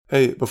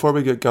Hey, before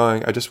we get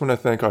going, I just want to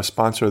thank our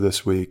sponsor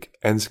this week,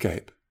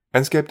 Enscape.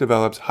 Enscape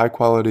develops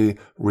high-quality,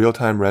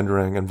 real-time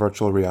rendering and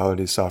virtual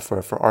reality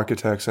software for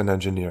architects and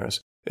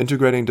engineers,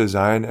 integrating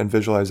design and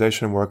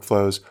visualization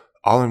workflows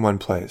all in one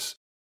place.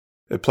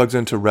 It plugs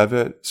into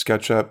Revit,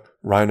 SketchUp,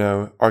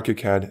 Rhino,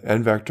 ArchiCAD,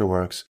 and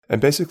Vectorworks, and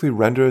basically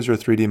renders your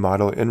 3D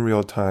model in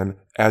real time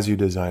as you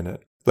design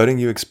it, letting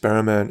you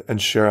experiment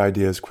and share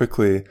ideas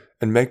quickly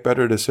and make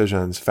better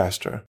decisions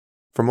faster.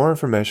 For more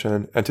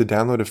information and to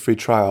download a free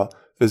trial,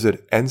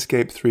 visit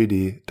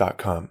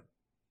enscape3d.com.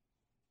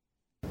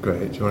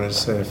 Great. Do you want to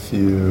say a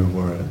few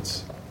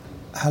words?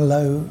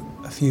 Hello,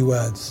 a few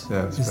words.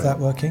 Yeah, Is great. that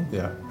working?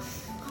 Yeah.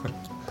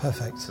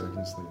 Perfect. So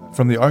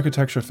from the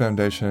Architecture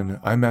Foundation,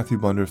 I'm Matthew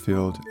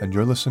Blunderfield, and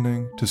you're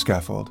listening to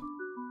Scaffold.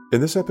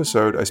 In this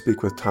episode, I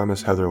speak with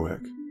Thomas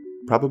Heatherwick,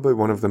 probably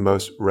one of the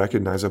most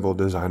recognizable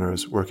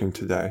designers working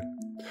today.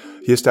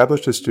 He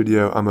established his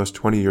studio almost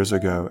 20 years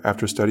ago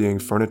after studying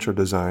furniture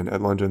design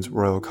at London's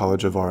Royal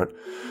College of Art,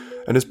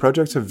 and his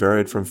projects have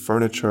varied from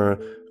furniture,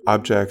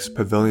 objects,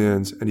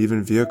 pavilions, and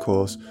even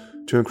vehicles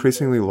to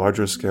increasingly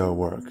larger scale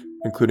work,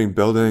 including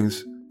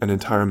buildings and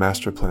entire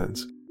master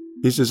plans.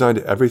 He's designed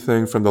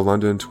everything from the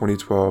London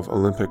 2012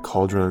 Olympic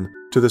Cauldron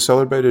to the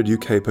celebrated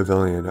UK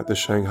Pavilion at the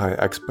Shanghai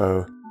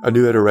Expo, a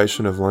new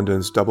iteration of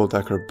London's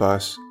double-decker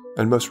bus,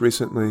 and most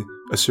recently,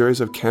 a series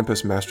of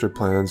campus master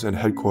plans and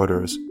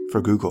headquarters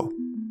for Google.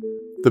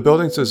 The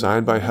buildings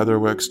designed by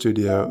Heatherwick's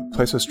studio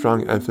place a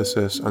strong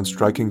emphasis on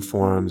striking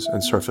forms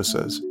and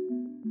surfaces.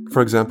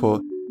 For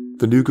example,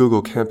 the new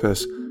Google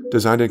campus,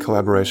 designed in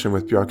collaboration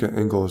with Bjarke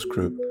Ingels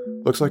Group,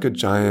 looks like a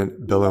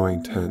giant,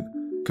 billowing tent,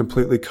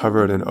 completely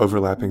covered in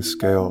overlapping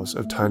scales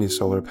of tiny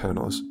solar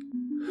panels.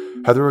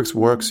 Heatherwick's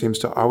work seems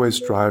to always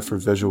strive for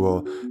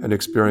visual and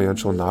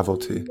experiential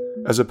novelty,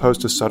 as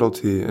opposed to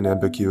subtlety and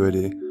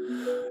ambiguity.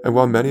 And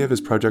while many of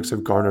his projects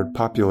have garnered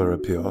popular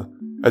appeal,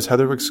 as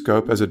Heatherwick's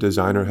scope as a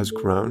designer has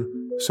grown,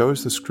 so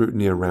has the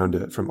scrutiny around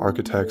it from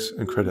architects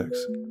and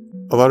critics.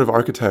 A lot of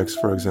architects,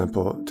 for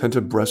example, tend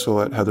to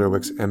bristle at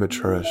Heatherwick's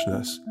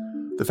amateurishness,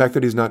 the fact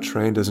that he's not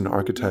trained as an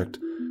architect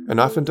and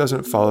often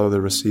doesn't follow the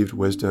received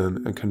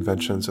wisdom and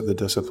conventions of the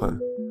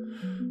discipline.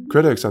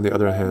 Critics, on the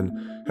other hand,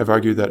 have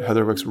argued that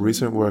Heatherwick's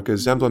recent work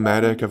is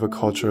emblematic of a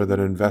culture that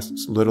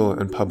invests little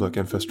in public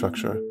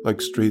infrastructure,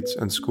 like streets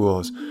and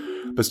schools,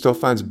 but still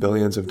finds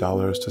billions of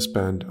dollars to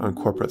spend on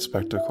corporate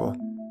spectacle.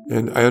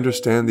 And I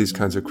understand these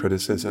kinds of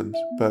criticisms,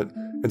 but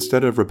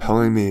instead of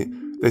repelling me,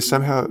 they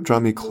somehow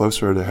draw me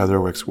closer to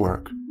Heatherwick's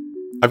work.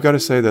 I've got to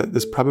say that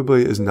this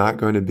probably is not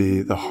going to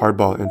be the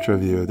hardball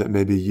interview that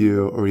maybe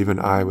you or even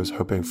I was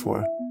hoping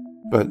for.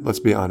 But let's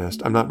be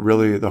honest, I'm not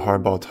really the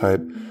hardball type,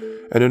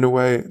 and in a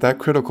way, that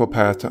critical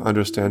path to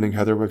understanding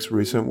Heatherwick's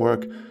recent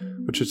work,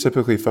 which is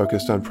typically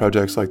focused on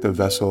projects like the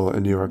Vessel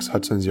in New York's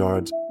Hudson's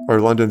Yards or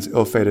London's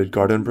ill-fated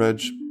Garden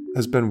Bridge,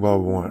 has been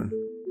well worn.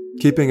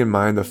 Keeping in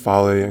mind the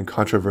folly and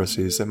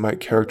controversies that might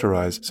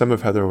characterize some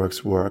of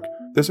Heatherwick's work,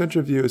 this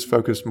interview is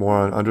focused more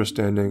on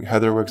understanding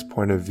Heatherwick's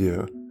point of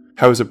view,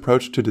 how his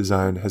approach to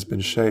design has been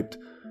shaped,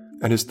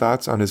 and his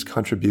thoughts on his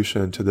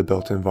contribution to the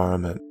built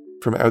environment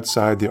from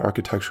outside the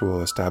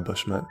architectural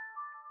establishment.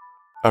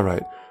 All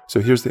right, so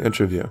here's the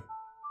interview.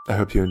 I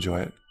hope you enjoy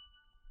it.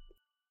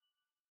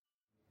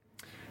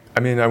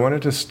 I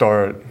wanted to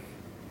start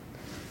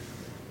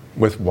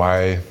with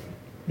why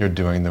you're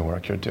doing the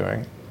work you're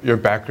doing. Your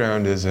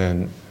background is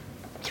in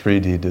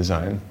 3D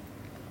design.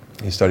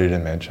 You studied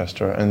in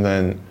Manchester, and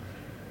then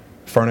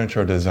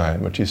furniture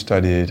design, which you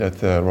studied at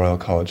the Royal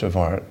College of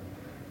Art.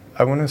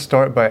 I want to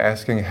start by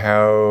asking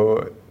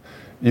how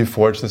you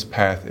forged this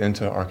path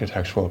into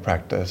architectural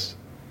practice,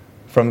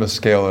 from the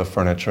scale of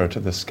furniture to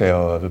the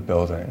scale of a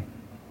building.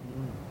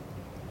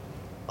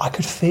 I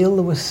could feel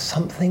there was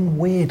something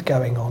weird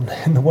going on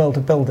in the world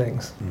of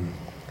buildings.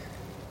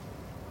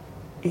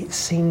 It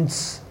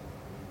seems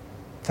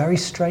very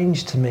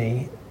strange to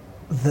me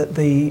that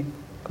the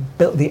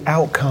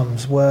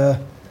outcomes were,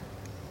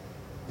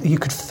 you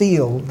could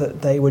feel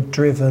that they were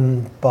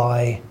driven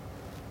by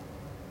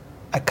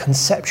a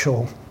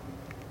conceptual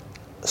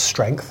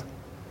strength,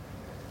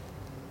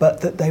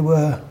 but that they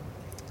were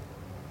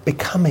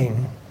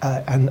becoming,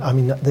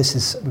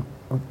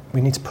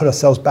 we need to put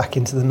ourselves back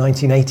into the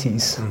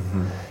 1980s.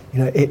 Mm-hmm.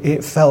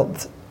 It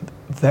felt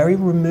very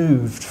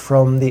removed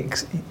from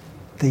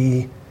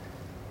the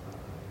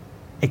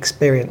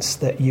experience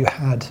that you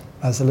had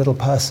as a little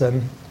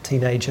person,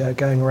 teenager,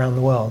 going around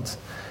the world.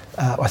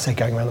 I say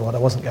going around the world, I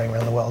wasn't going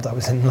around the world, I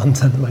was in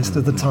London most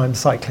of the time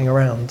cycling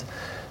around.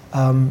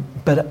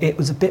 But it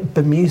was a bit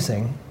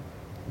bemusing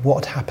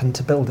what happened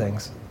to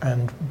buildings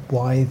and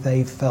why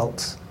they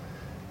felt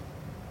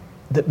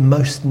that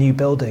most new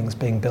buildings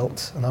being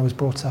built, and I was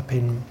brought up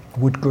in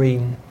Wood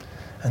Green,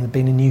 and there'd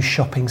been a new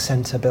shopping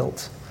centre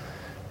built,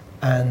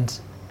 and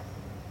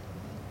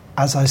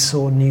as I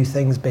saw new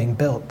things being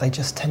built, they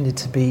just tended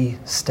to be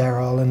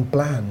sterile and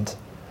bland.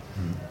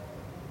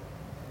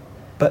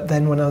 But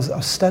then when I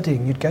was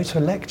studying, you'd go to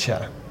a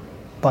lecture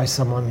by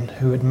someone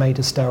who had made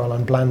a sterile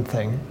and bland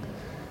thing,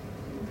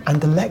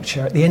 and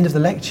at the end of the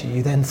lecture,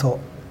 you then thought,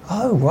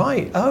 oh,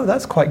 right, oh,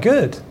 that's quite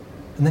good.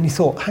 And then you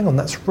thought, hang on,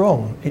 that's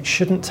wrong. It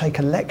shouldn't take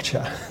a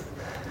lecture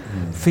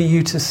for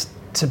you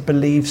to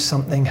believe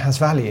something has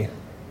value.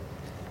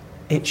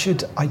 It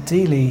should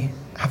ideally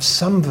have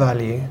some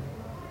value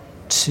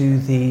to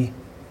the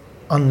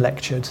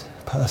unlectured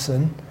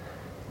person,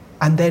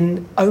 and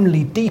then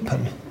only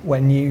deepen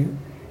when you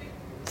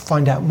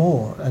find out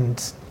more.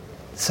 And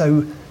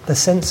so the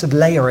sense of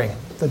layering,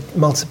 the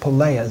multiple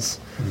layers,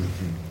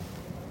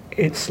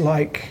 it's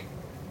like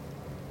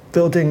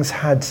buildings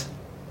had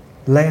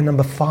layer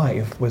number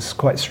 5 was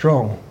quite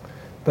strong,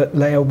 but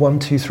layer 1,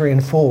 2, 3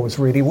 and 4 was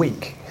really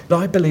weak.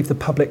 I believe the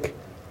public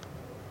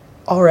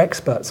are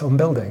experts on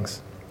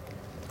buildings.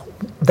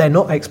 They're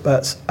not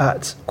experts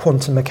at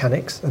quantum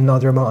mechanics, and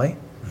neither am I,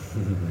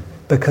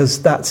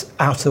 because that's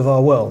out of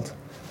our world.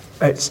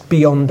 It's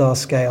beyond our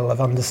scale of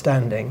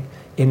understanding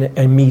in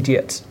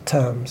immediate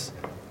terms.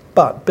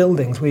 But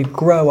buildings, we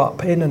grow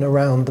up in and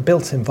around the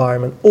built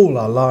environment all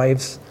our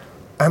lives,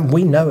 and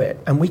we know it,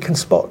 and we can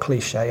spot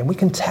cliche, and we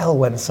can tell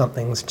when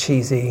something's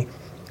cheesy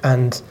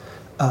and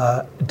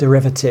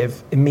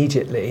derivative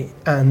immediately.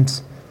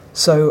 And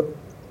so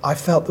I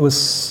felt there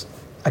was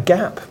a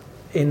gap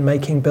in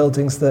making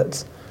buildings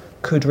that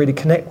could really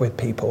connect with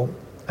people.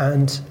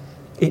 And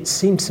it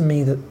seemed to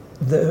me that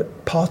the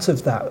part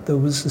of that, there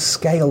was a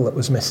scale that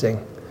was missing,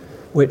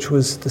 which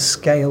was the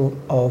scale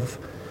of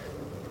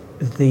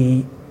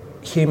the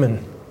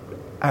human,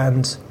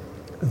 and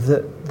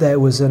that there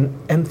was an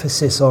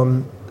emphasis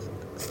on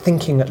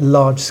thinking at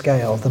large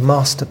scale, the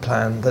master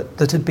plan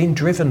that had been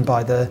driven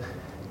by the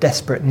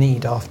desperate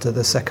need after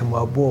the Second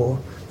World War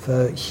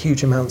for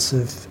huge amounts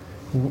of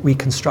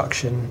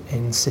reconstruction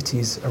in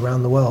cities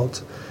around the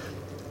world.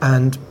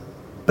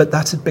 But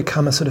that had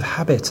become a sort of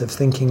habit of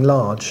thinking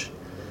large.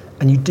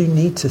 And you do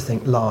need to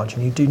think large,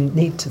 and you do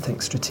need to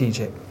think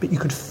strategic, but you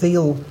could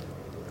feel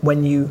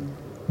when you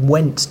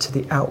went to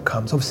the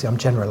outcomes, obviously I'm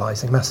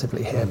generalising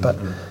massively here, but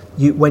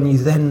when you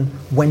then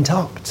went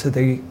up to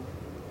the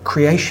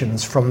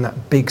creations from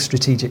that big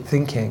strategic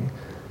thinking,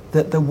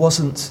 that there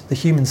wasn't the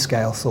human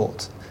scale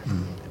thought.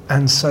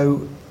 And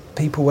so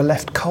people were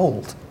left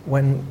cold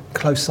when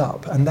close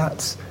up, and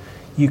that's,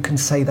 you can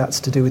say that's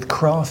to do with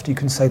craft, you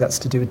can say that's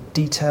to do with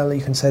detail,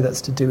 you can say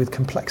that's to do with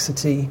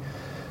complexity,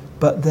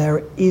 but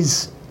there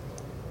is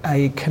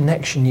a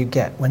connection you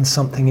get when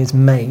something is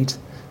made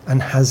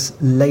and has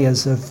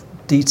layers of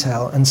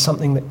detail and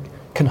something that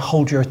can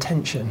hold your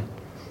attention.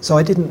 So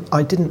I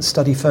didn't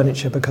study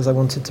furniture because I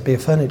wanted to be a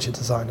furniture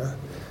designer.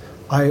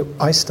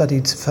 I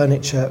studied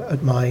furniture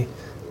at my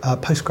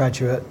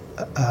postgraduate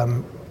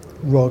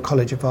Royal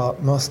College of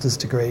Art master's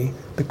degree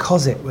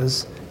because it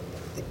was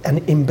an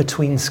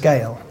in-between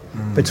scale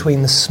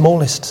between the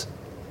smallest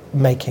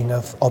making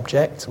of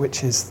object,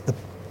 which is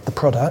the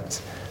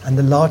product, and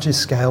the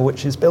largest scale,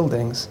 which is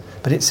buildings.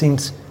 But it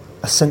seemed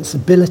a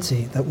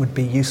sensibility that would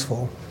be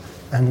useful,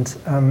 and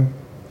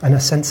a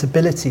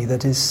sensibility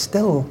that is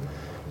still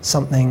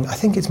something, I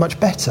think it's much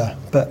better,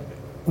 but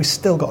we've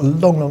still got a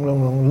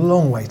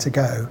long way to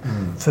go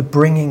for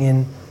bringing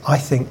in, I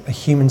think, a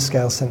human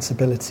scale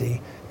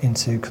sensibility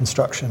into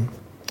construction.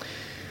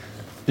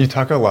 You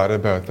talk a lot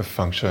about the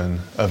function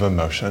of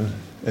emotion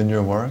in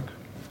your work,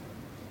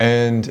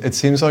 and it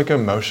seems like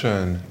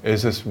emotion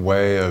is this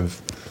way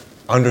of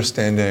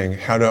understanding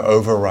how to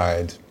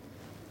override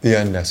the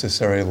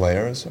unnecessary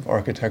layers of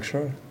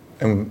architecture.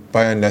 And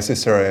by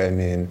unnecessary, I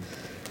mean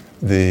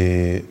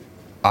the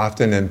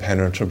often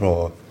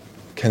impenetrable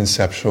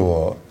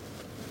conceptual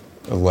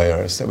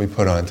layers that we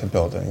put onto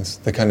buildings,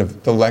 the kind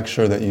of the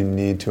lecture that you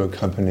need to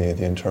accompany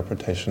the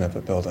interpretation of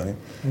a building.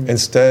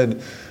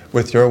 Instead,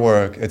 with your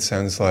work, it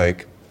sounds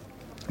like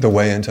the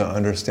way into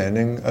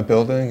understanding a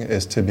building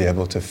is to be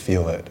able to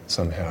feel it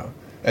somehow.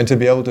 And to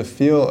be able to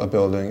feel a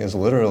building is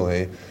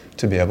literally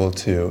to be able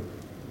to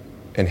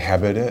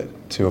inhabit it,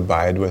 to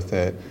abide with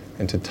it,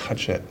 and to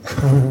touch it.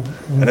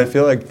 And I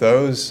feel like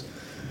those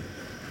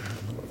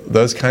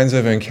kinds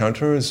of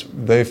encounters,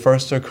 they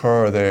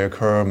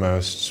occur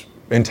most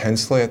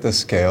intensely at the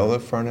scale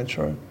of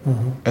furniture.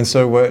 And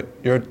so what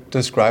you're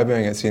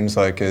describing, it seems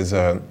like, is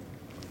a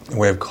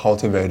way of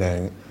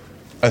cultivating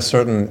a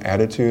certain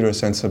attitude or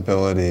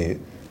sensibility,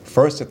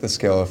 first at the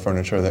scale of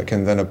furniture, that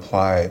can then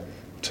apply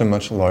to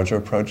much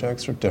larger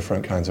projects or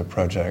different kinds of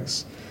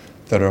projects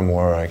that are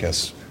more, I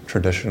guess,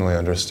 traditionally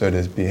understood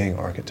as being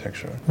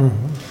architecture.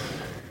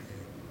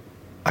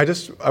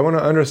 I want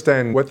to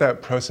understand what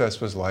that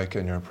process was like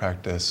in your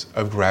practice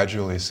of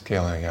gradually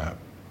scaling up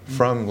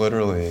from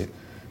literally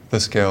the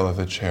scale of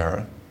a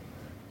chair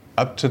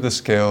up to the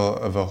scale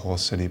of a whole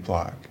city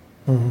block.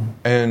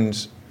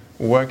 And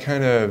what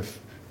kind of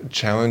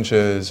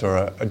challenges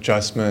or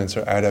adjustments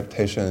or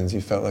adaptations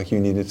you felt like you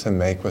needed to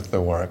make with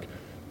the work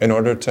in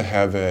order to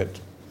have it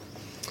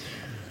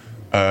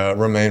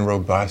remain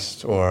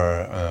robust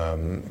or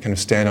kind of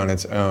stand on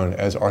its own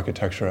as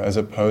architecture as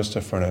opposed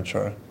to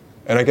furniture.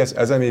 And I guess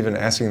as I'm even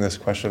asking this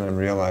question, I'm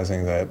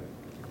realizing that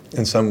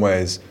in some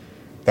ways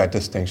that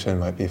distinction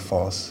might be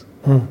false.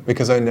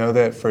 Because I know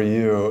that for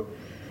you,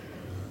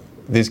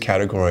 these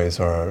categories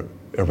are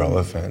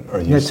irrelevant or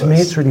useless. To me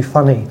it's really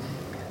funny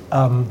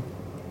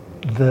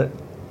that,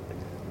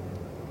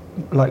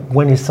 like,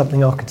 when is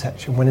something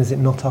architecture, when is it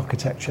not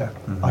architecture?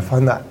 I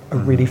find that a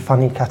really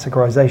funny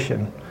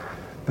categorization,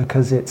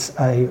 because it's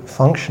a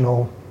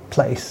functional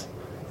place,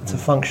 it's a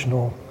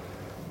functional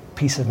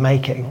piece of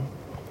making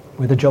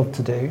with a job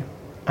to do,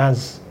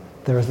 as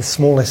there are the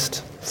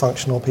smallest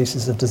functional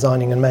pieces of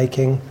designing and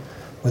making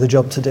with a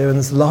job to do, and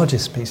there's the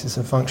largest pieces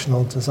of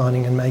functional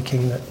designing and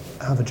making that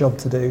have a job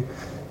to do.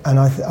 And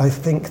I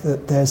think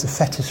that there's a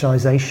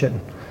fetishization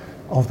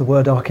of the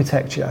word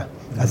architecture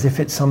as if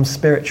it's some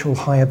spiritual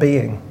higher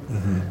being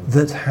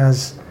that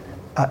has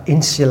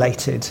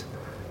insulated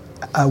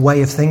a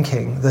way of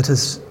thinking that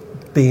has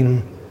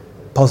been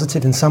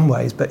positive in some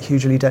ways but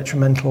hugely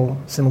detrimental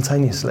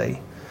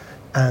simultaneously,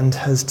 and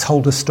has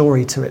told a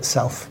story to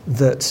itself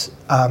that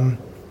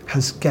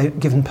has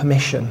given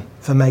permission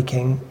for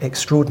making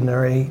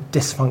extraordinary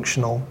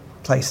dysfunctional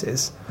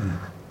places,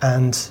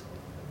 and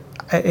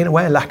in a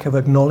way a lack of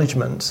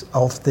acknowledgement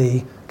of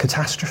the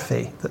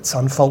catastrophe that's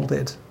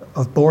unfolded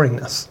of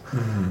boringness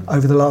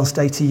over the last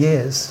 80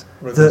 years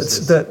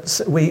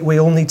that we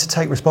all need to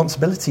take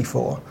responsibility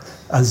for.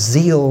 A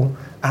zeal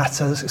at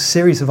a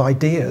series of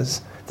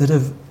ideas that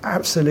have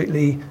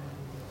absolutely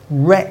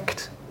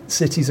wrecked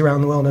cities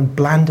around the world and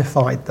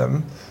blandified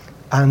them.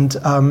 And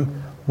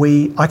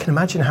I can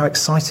imagine how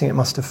exciting it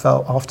must have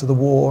felt after the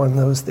war, and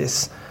there was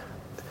the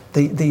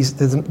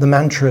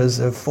mantras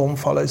of form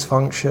follows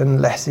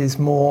function, less is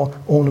more,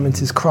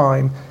 ornament is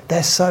crime.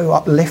 They're so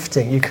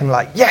uplifting. You can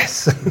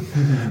yes!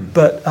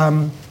 But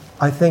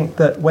I think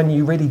that when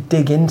you really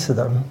dig into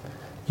them,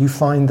 you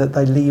find that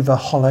they leave a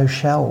hollow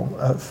shell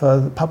for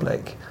the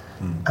public.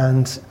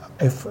 And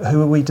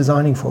who are we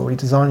designing for? Are we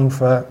designing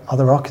for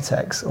other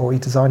architects, or are we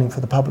designing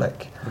for the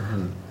public?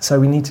 So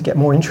we need to get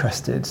more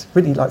interested,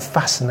 really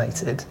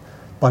fascinated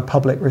by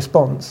public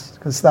response,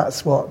 because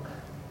that's what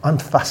I'm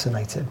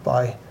fascinated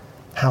by,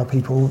 how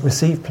people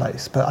receive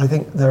place. But I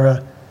think there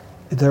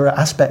are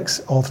aspects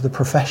of the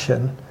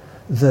profession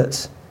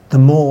that the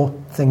more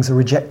things are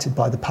rejected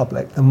by the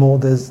public, the more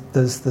there's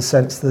the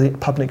sense that the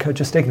public are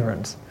just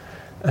ignorant.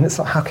 And it's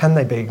how can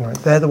they be ignorant?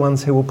 They're the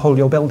ones who will pull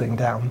your building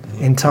down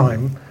in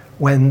time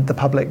when the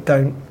public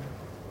don't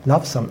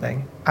love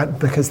something,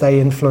 because they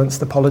influence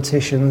the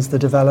politicians, the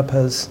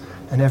developers,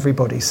 and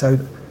everybody. So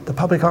the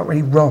public aren't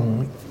really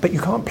wrong, but you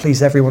can't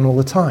please everyone all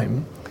the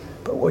time.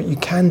 But what you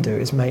can do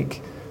is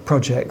make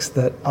projects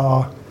that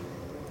are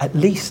at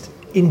least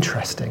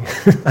interesting.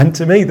 And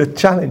to me, the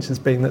challenge has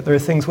been that there are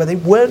things where they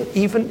weren't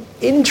even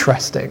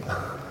interesting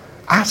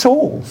at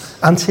all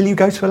until you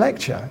go to a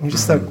lecture. And you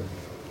just think,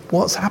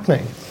 what's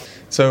happening?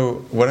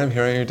 So what I'm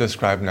hearing you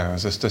describe now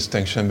is this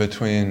distinction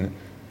between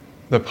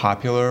the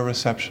popular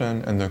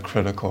reception and the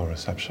critical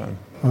reception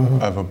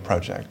of a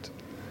project.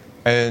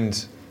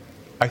 And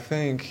I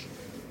think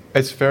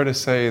it's fair to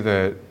say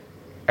that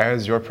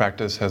as your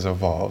practice has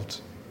evolved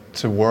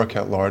to work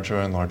at larger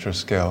and larger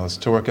scales,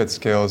 to work at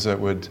scales that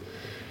would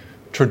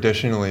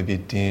traditionally be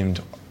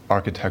deemed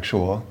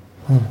architectural,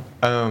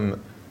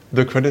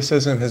 the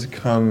criticism has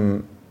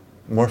come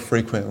more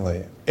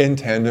frequently in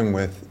tandem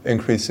with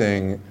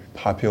increasing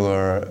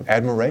popular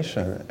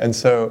admiration. And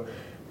so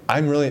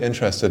I'm really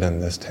interested in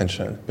this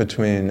tension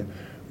between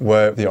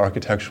what the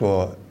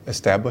architectural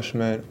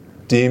establishment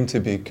deemed to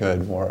be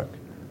good work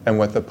and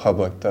what the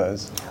public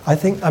does.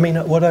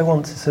 What I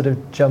want to sort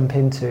of jump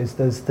into is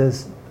there's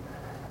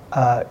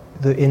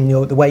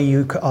the way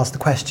you ask the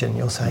question,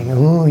 you're saying,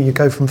 you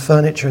go from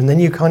furniture and then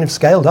you kind of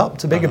scaled up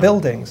to bigger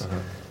buildings.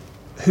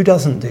 Who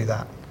doesn't do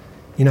that?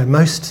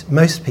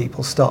 Most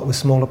people start with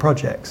smaller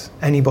projects,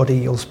 anybody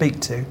you'll speak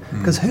to,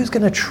 because who's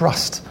going to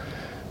trust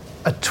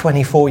a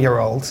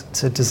 24-year-old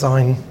to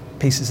design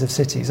pieces of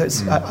cities?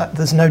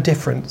 There's no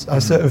difference. I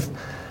sort of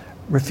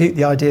refute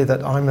the idea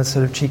that I'm a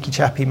sort of cheeky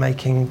chappy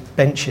making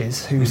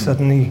benches who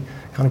suddenly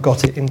kind of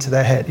got it into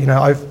their head.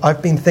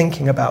 I've been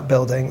thinking about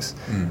buildings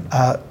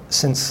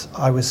since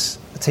I was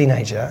a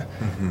teenager,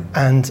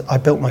 and I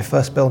built my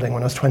first building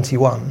when I was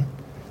 21,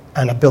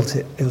 and I built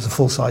it. It was a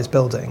full-size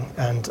building,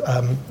 and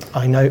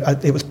I know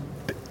it was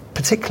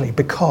particularly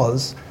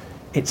because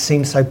it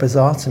seemed so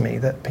bizarre to me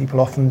that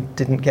people often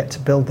didn't get to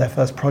build their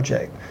first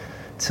project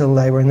till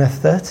they were in their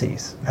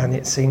 30s, and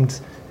it seemed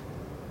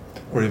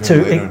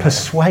to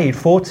persuade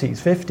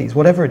 40s, 50s,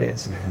 whatever it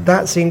is.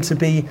 That seemed to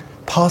be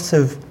part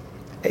of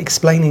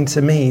explaining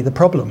to me the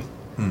problem.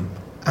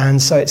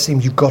 And so it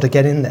seemed you've got to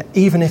get in there.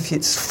 Even if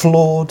it's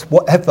flawed,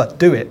 whatever,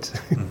 do it.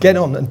 Get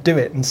on and do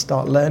it and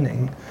start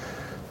learning.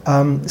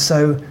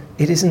 So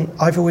it isn't,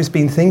 I've always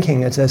been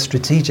thinking at a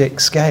strategic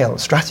scale.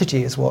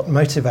 Strategy is what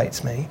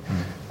motivates me.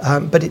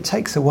 But it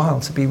takes a while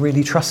to be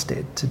really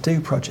trusted to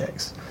do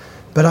projects.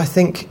 But I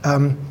think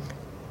I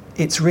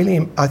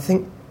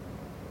think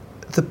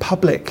the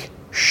public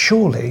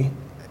surely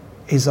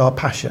is our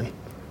passion.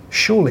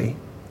 Surely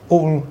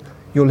all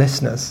your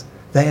listeners,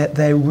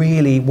 they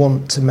really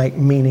want to make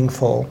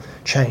meaningful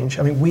change.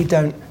 We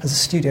don't, as a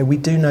studio, we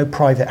do no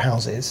private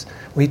houses.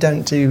 We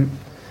don't do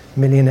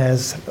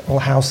millionaires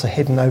or house are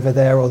hidden over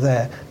there or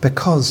there,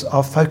 because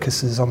our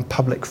focus is on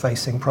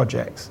public-facing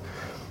projects.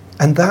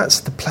 And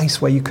that's the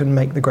place where you can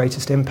make the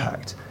greatest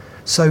impact.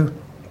 So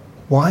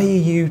why are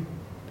you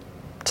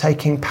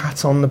taking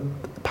pat on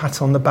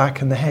the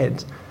back and the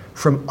head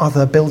from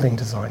other building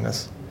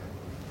designers?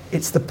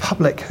 It's the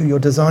public who you're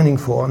designing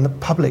for, and the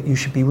public, you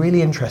should be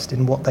really interested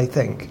in what they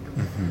think.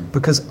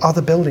 Because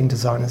other building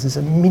designers is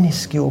a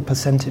minuscule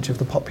percentage of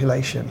the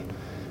population.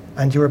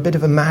 And you're a bit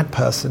of a mad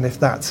person if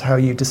that's how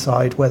you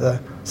decide whether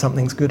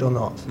something's good or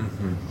not.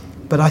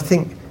 But I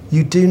think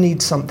you do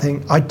need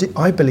something.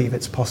 I believe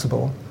it's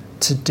possible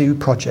to do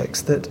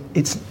projects that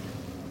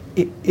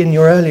in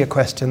your earlier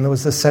question, there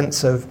was a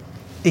sense of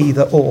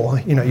either or.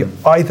 You know, you're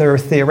either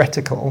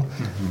theoretical,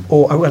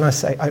 or when I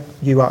say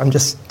I'm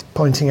just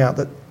pointing out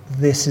that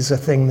this is a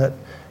thing that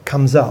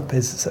comes up,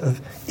 is sort of,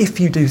 if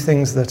you do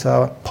things that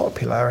are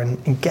popular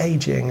and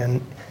engaging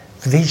and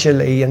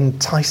visually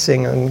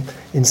enticing and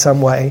in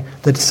some way,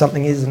 that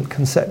something isn't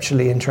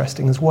conceptually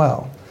interesting as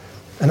well.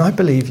 And I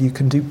believe you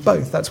can do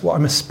both. That's what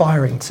I'm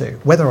aspiring to,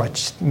 whether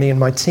me and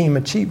my team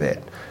achieve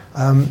it.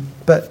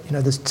 But you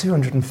know, there's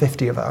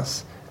 250 of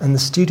us, and the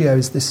studio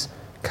is this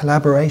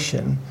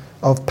collaboration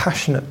of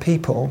passionate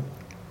people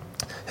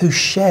who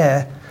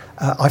share.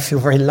 I feel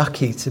very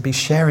lucky to be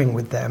sharing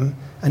with them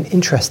an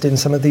interest in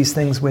some of these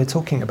things we're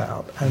talking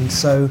about. And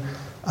so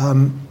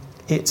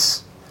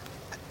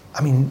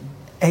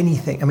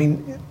anything. I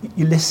mean,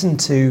 you listen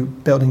to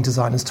building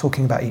designers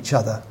talking about each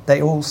other.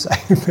 They all say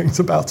things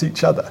about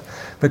each other,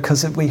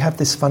 because we have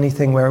this funny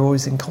thing where we're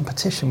always in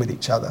competition with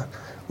each other,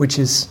 which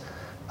is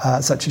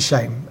such a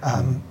shame.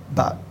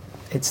 But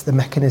it's the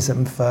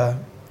mechanism for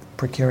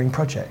procuring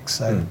projects.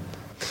 So.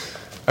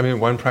 I mean,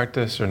 one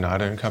practice you're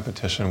not in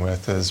competition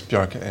with is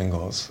Bjarke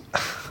Ingels.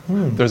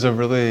 There's a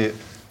really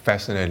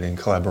fascinating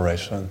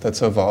collaboration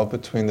that's evolved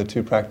between the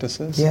two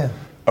practices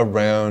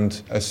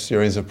around a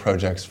series of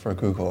projects for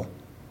Google,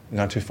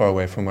 not too far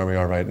away from where we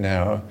are right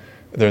now.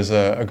 There's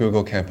a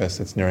Google campus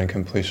that's nearing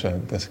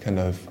completion, this kind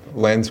of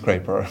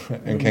landscraper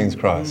in King's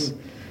Cross.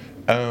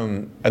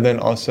 And then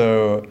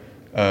also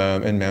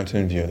in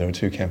Mountain View, there are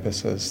two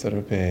campuses that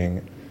are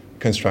being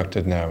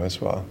constructed now as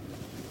well.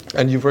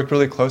 And you've worked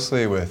really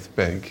closely with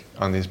Big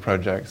on these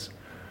projects.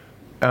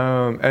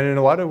 And in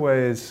a lot of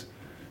ways,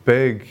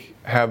 Big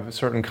have a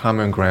certain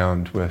common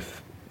ground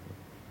with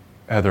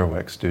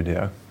Heatherwick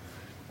Studio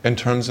in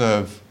terms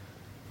of,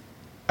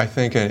 I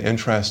think, an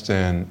interest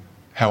in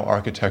how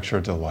architecture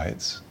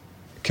delights.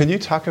 Can you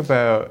talk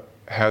about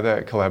how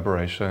that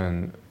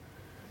collaboration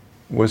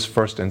was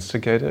first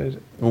instigated?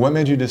 What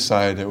made you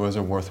decide it was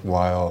a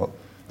worthwhile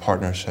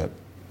partnership?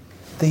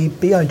 The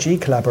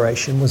BIG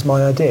collaboration was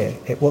my idea.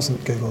 It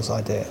wasn't Google's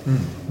idea.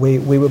 We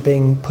were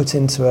being put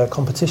into a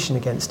competition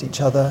against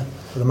each other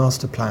for the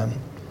master plan.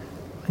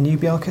 I knew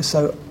Bjarke,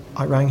 so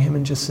I rang him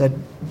and just said,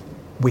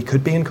 we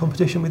could be in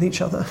competition with each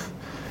other.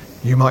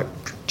 Do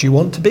you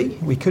want to be?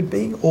 We could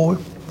be. Or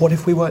what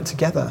if we work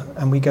together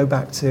and we go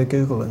back to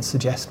Google and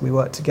suggest we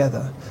work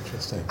together?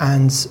 Interesting.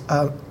 And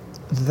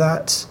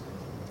that,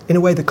 in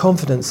a way, the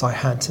confidence I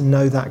had to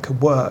know that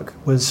could work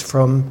was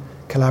from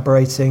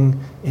collaborating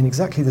in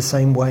exactly the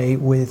same way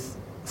with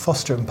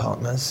Foster &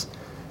 Partners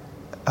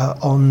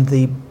on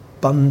the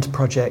Bund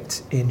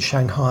project in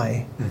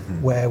Shanghai,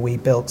 where we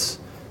built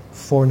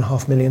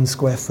 4.5 million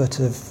square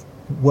foot of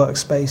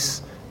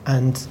workspace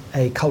and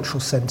a cultural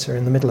centre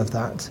in the middle of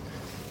that.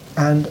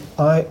 And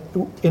I,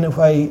 in a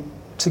way,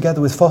 together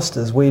with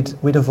Foster's, we'd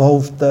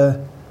evolved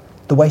the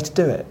way to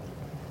do it.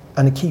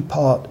 And a key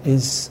part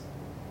is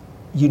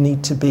you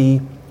need to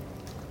be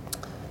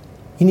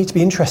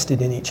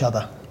interested in each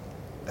other.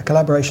 A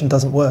collaboration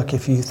doesn't work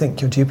if you think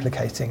you're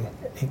duplicating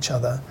each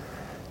other,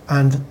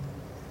 and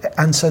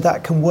so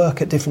that can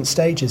work at different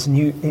stages.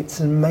 And it's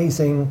an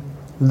amazing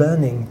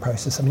learning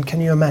process. I mean, can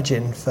you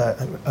imagine for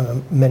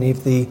many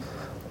of the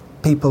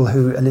people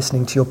who are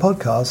listening to your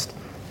podcast,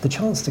 the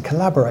chance to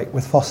collaborate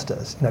with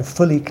Foster's,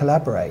 fully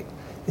collaborate,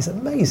 is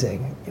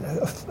amazing.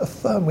 A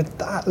firm with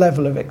that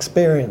level of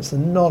experience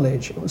and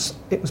knowledge, it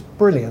was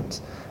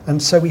brilliant.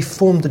 And so we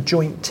formed a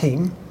joint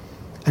team.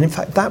 And in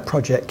fact, that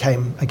project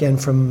came again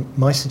from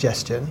my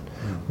suggestion,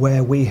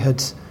 where we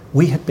had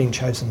been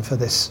chosen for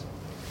this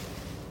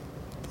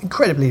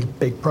incredibly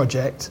big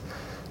project,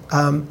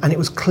 and it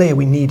was clear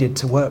we needed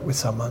to work with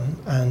someone.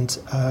 And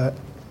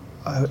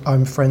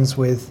I'm friends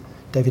with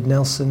David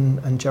Nelson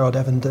and Gerald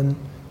Evenden,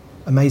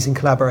 amazing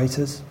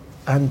collaborators.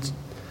 And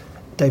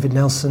David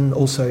Nelson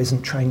also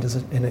isn't trained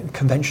in a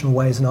conventional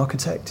way as an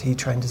architect. He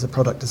trained as a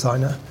product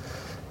designer.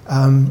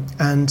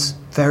 And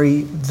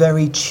very,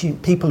 very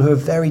people who are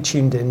very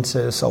tuned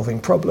into solving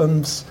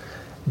problems,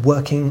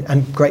 working,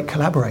 and great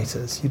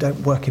collaborators. You don't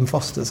work in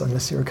Foster's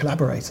unless you're a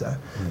collaborator.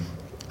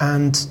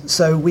 And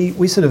so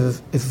we sort of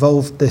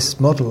evolved this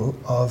model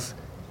of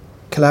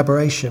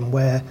collaboration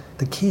where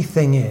the key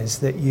thing is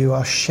that you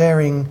are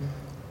sharing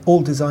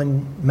all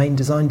main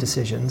design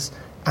decisions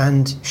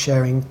and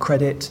sharing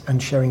credit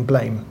and sharing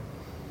blame,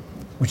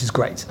 which is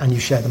great, and you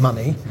share the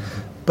money.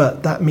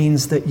 but that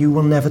means that you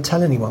will never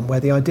tell anyone where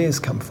the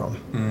ideas come from.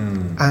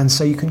 And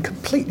so you can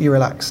completely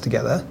relax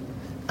together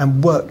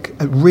and work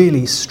at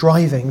really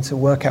striving to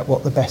work out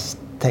what the best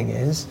thing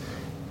is,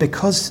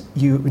 because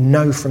you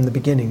know from the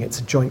beginning it's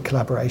a joint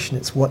collaboration.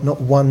 It's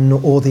not one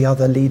or the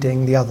other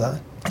leading the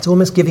other. It's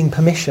almost giving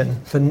permission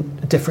for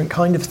a different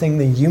kind of thing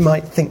than you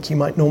might think you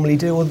might normally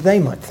do, or they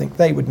might think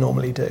they would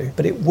normally do.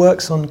 But it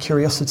works on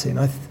curiosity, and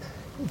I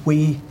think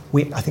we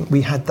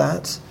had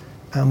that,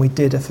 and we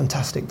did a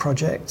fantastic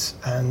project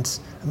and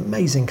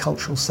amazing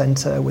cultural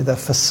centre with a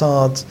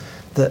facade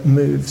that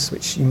moves,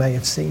 which you may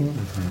have seen,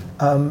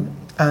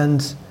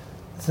 and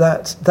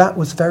that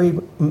was very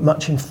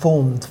much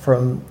informed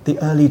from the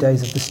early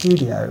days of the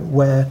studio,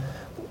 where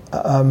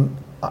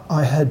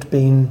I had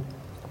been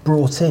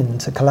brought in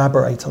to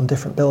collaborate on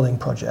different building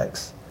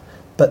projects,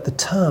 but the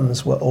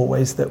terms were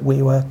always that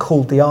we were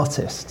called the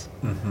artist,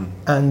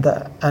 and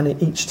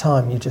each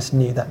time you just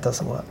knew that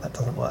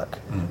doesn't work,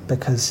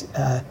 because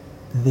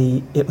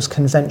it was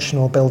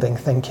conventional building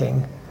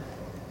thinking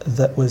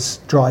that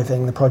was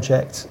driving the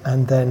project,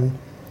 and then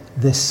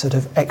this sort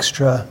of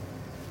extra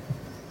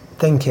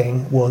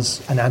thinking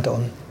was an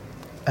add-on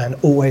and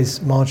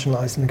always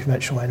marginalised in the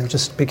conventional way, and it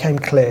just became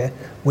clear.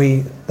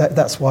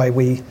 That's why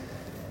we,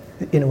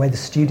 in a way, the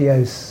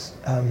studio's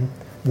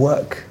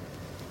work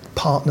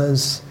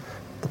partners,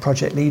 the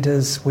project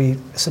leaders, we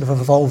sort of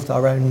evolved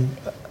our own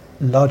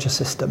larger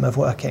system of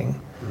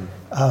working.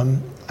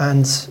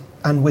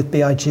 And with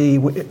BIG,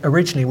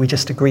 originally we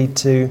just agreed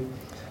to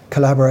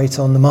collaborate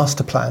on the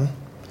master plan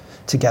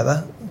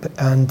together,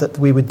 and that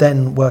we would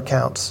then work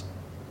out,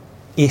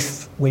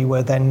 if we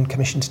were then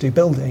commissioned to do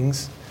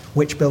buildings,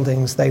 which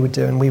buildings they would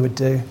do and we would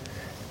do.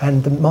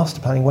 And the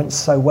master planning went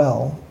so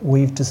well,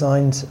 we've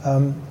designed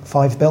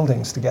 5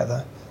 buildings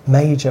together,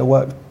 major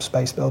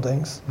workspace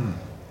buildings.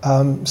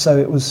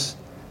 So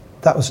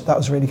that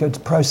was a really good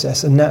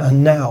process. And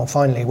now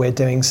finally we're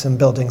doing some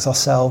buildings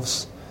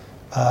ourselves.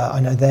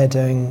 I know they're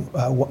doing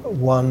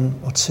 1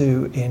 or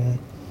 2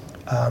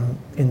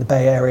 in the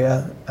Bay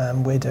Area,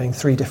 and we're doing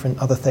 3 different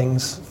other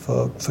things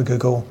for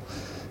Google.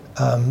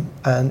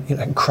 And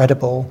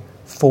incredible,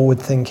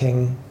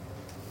 forward-thinking,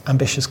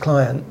 ambitious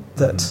client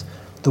that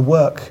the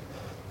work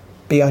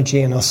BIG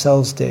and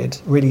ourselves did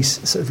really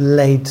sort of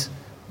laid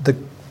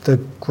the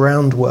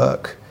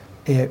groundwork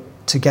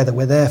together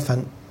with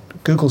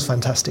Google's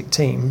fantastic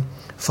team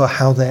for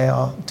how they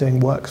are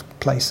doing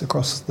workplace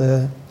across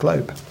the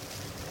globe.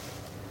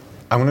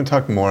 I want to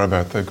talk more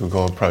about the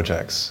Google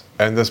projects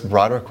and this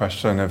broader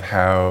question of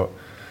how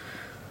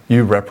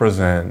you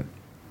represent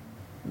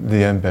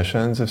the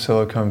ambitions of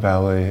Silicon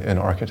Valley in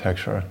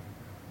architecture.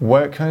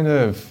 What kind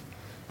of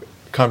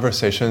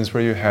conversations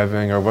were you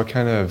having, or what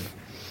kind of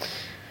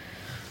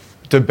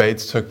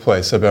debates took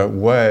place about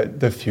what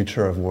the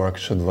future of work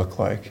should look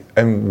like?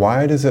 And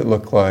why does it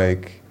look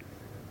like,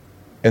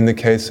 in the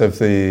case of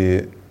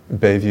the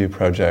Bayview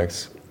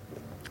projects,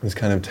 this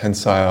kind of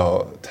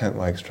tensile,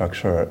 tent-like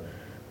structure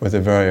with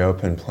a very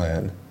open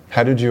plan?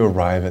 How did you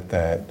arrive at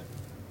that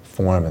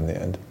form in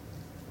the end?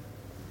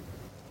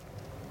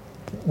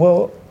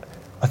 Well,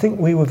 I think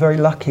we were very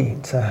lucky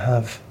to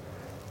have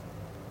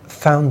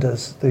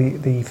founders,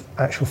 the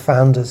actual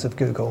founders of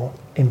Google,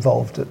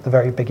 involved at the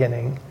very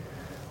beginning,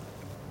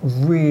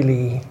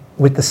 really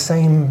with the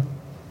same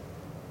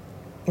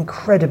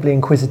incredibly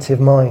inquisitive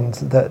mind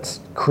that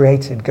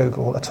created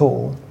Google at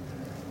all,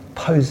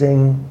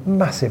 posing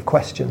massive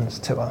questions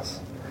to us.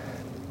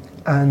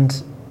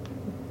 And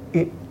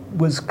it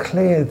was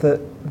clear that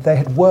they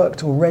had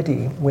worked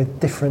already with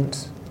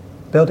different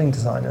building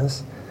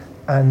designers,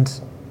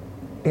 and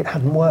it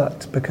hadn't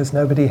worked because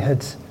nobody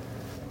had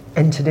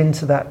entered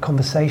into that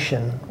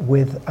conversation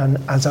with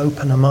an as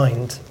open a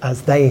mind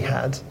as they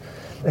had.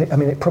 I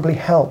mean, it probably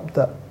helped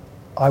that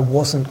I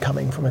wasn't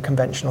coming from a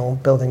conventional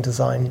building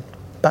design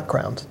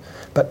background,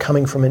 but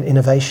coming from an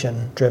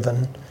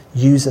innovation-driven,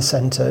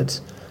 user-centered,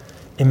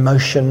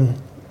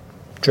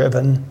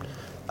 emotion-driven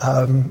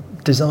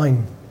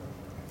design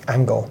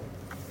angle.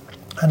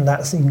 And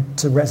that seemed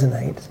to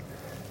resonate.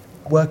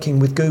 Working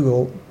with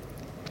Google,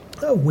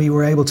 we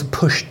were able to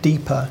push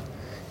deeper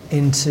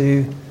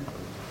into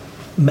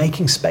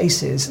making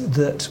spaces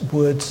that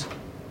would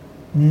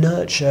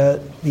nurture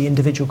the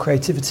individual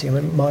creativity. I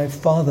mean, my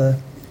father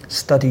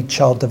studied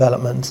child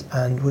development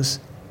and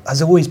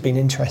has always been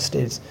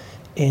interested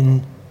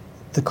in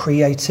the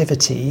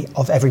creativity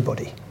of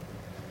everybody.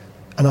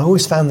 And I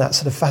always found that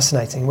sort of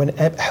fascinating. When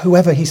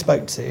whoever he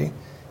spoke to,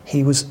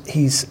 he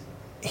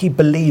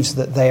believes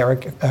that they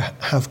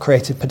have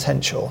creative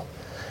potential.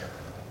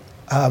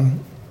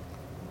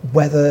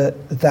 Whether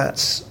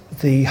that's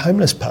the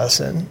homeless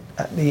person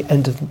at the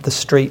end of the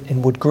street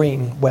in Wood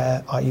Green,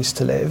 where I used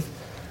to live,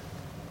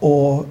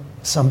 or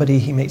somebody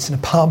he meets in a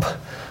pub,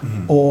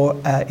 or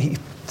he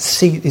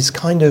is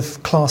kind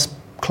of class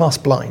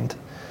blind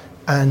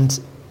and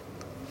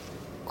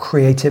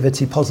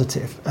creativity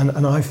positive,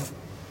 and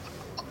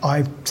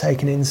I've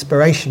taken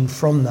inspiration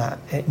from that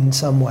in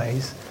some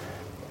ways,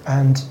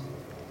 and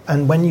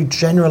when you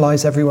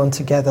generalize everyone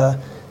together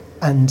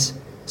and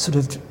sort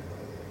of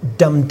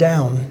dumb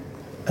down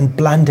and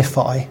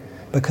blandify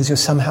because you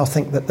somehow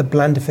think that the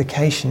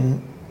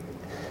blandification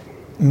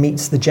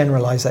meets the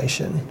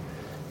generalization,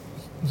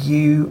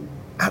 you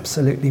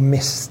absolutely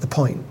miss the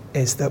point,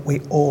 is that we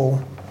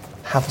all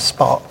have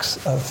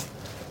sparks of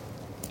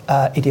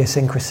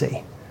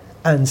idiosyncrasy.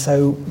 And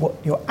so what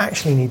you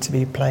actually need to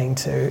be playing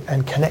to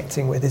and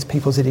connecting with is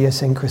people's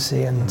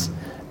idiosyncrasy and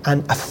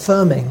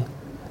affirming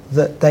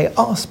that they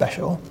are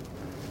special.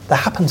 There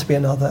happen to be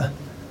another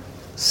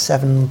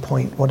 7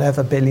 point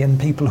whatever billion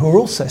people who are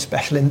also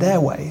special in their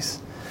ways.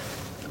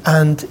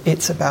 And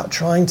it's about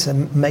trying to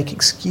make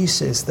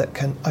excuses that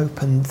can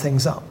open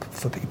things up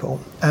for people.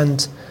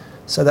 And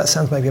so that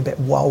sounds maybe a bit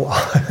wah-wah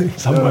in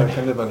some way. I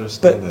kind of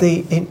understand but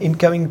in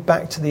going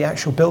back to the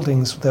actual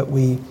buildings that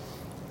we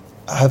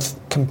have,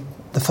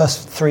 the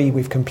first 3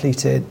 we've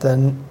completed,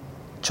 then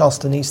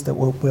Charleston East that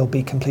we'll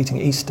be completing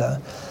at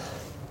Easter,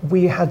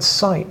 we had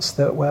sites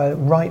that were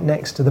right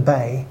next to the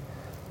bay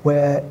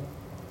where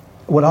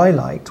what I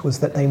liked was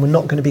that they were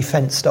not going to be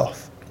fenced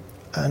off.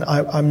 And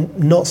I'm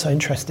not so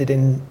interested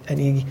in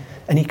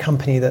any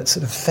company that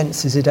sort of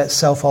fences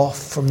itself off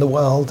from the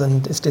world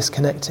and is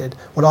disconnected.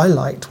 What I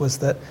liked was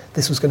that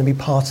this was going to be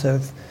part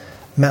of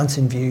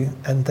Mountain View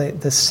and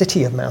the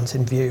city of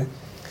Mountain View.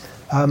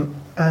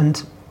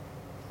 And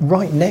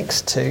right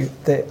next to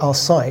our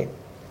site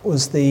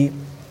was the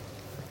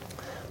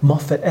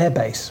Moffett Air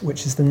Base,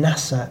 which is the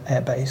NASA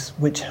Air Base,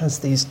 which has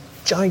these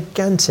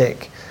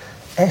gigantic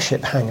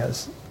airship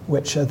hangars,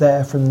 which are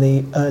there from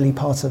the early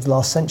part of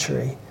last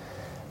century,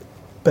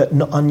 but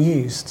not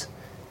unused.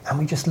 And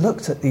we just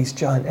looked at these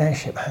giant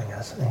airship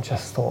hangars and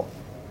just thought,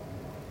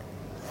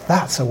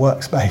 that's a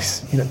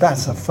workspace.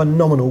 That's a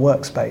phenomenal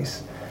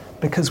workspace,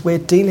 because we're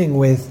dealing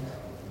with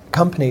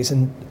companies,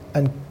 and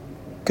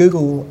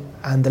Google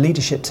and the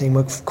leadership team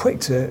were quick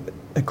to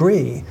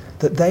agree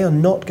that they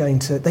don't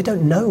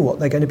know what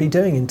they're going to be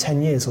doing in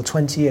 10 years or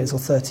 20 years or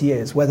 30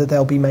 years, whether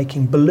they'll be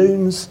making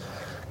balloons,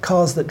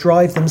 cars that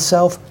drive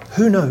themselves,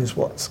 who knows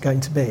what's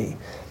going to be.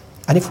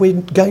 And if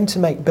we're going to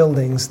make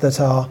buildings that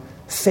are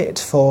fit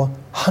for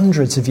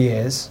hundreds of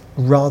years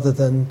rather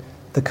than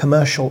the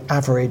commercial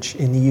average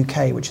in the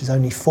UK, which is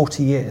only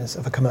 40 years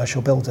of a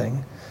commercial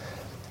building,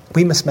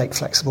 we must make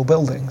flexible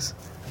buildings.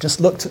 I just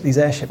looked at these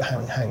airship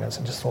hangars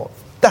and just thought,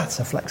 that's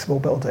a flexible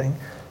building.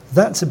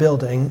 That's a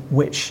building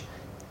which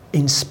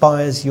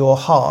inspires your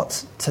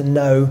heart to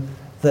know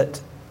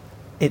that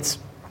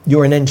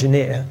you're an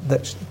engineer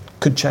that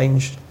could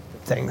change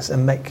things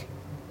and make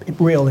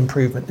real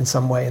improvement in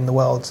some way in the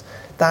world.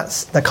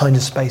 That's the kind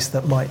of space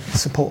that might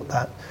support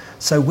that.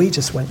 So we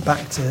just went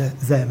back to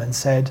them and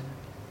said,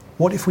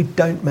 what if we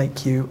don't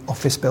make you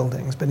office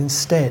buildings, but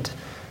instead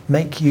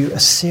make you a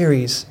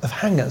series of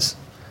hangars,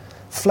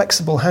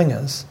 flexible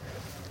hangars,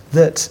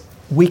 that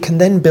we can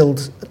then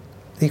build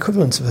the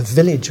equivalent of a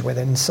village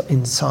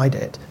inside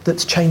it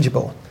that's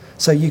changeable.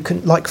 So you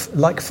can,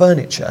 like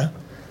furniture,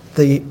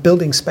 the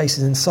building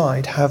spaces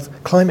inside have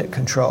climate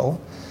control,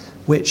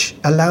 which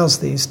allows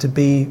these to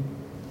be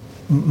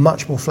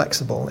much more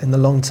flexible in the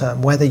long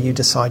term, whether you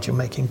decide you're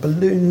making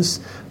balloons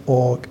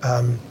or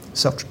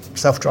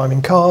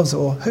self-driving cars,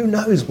 or who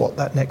knows what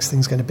that next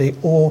thing's going to be,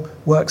 or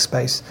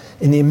workspace.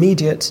 In the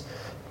immediate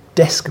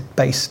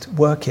desk-based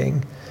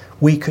working,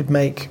 we could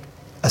make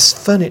a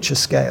furniture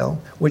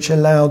scale which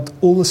allowed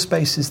all the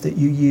spaces that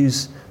you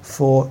use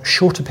for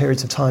shorter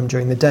periods of time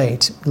during the day,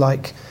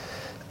 like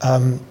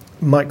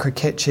micro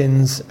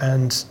kitchens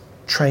and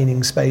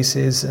training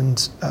spaces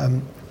and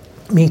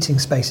meeting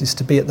spaces,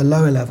 to be at the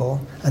lower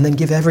level, and then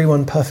give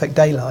everyone perfect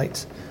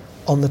daylight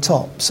on the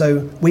top.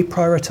 So we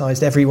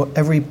prioritised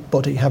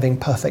everybody having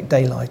perfect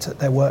daylight at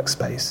their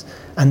workspace,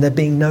 and there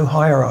being no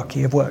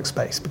hierarchy of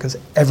workspace because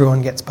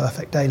everyone gets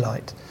perfect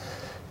daylight.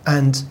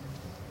 And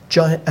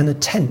a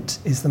tent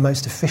is the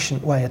most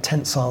efficient way, a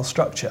tent-style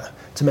structure,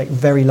 to make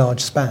very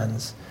large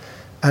spans.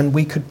 And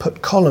we could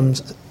put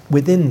columns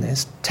within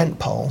this, tent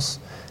poles,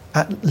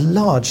 at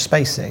large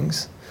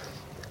spacings,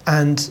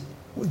 and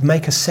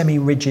make a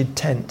semi-rigid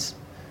tent.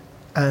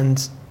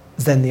 And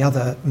then the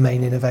other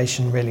main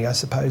innovation, really, I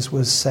suppose,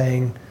 was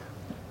saying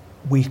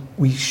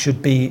we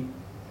should be,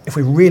 if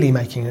we're really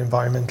making an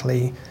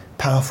environmentally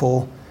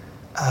powerful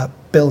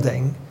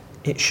building,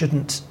 it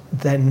shouldn't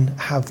then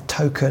have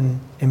token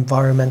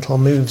environmental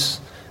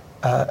moves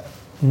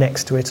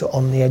next to it or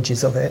on the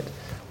edges of it.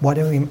 Why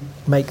don't we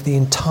make the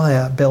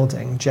entire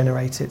building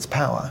generate its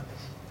power?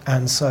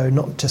 And so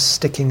not just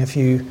sticking a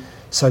few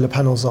solar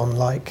panels on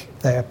like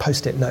they're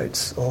post-it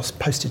notes or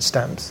postage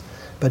stamps,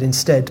 but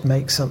instead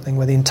make something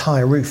where the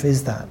entire roof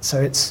is that.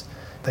 So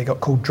they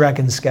got called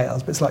dragon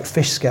scales, but it's like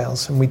fish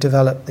scales. And we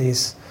developed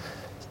these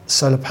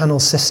solar panel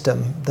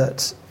system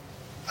that,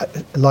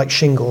 like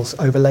shingles,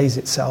 overlays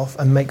itself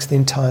and makes the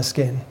entire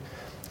skin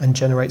and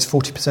generates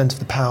 40% of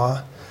the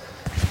power.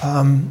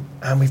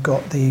 And we've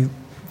got the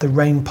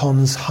rain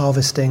ponds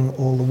harvesting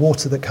all the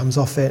water that comes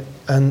off it.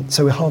 And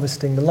so we're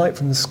harvesting the light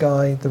from the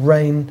sky, the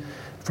rain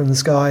from the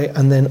sky,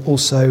 and then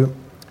also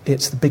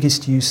it's the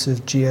biggest use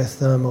of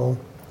geothermal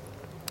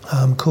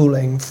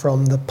cooling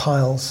from the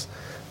piles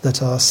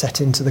that are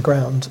set into the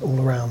ground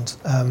all around.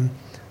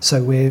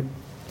 So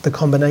the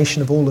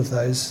combination of all of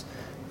those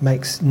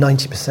makes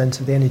 90%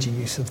 of the energy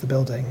use of the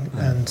building,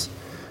 and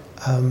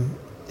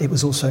it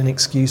was also an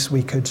excuse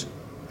we could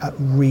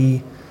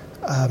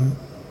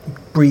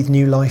breathe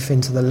new life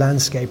into the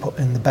landscape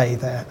in the bay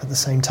there at the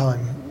same time,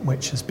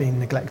 which has been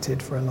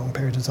neglected for a long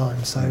period of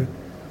time. So,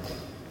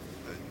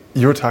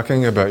 you were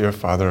talking about your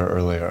father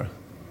earlier,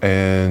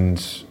 and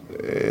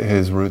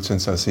his roots in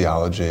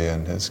sociology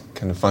and his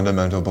kind of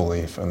fundamental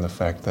belief in the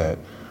fact that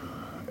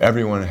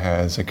everyone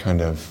has a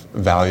kind of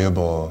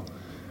valuable,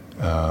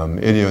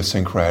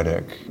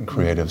 idiosyncratic,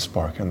 creative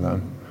spark in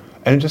them.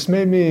 And it just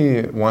made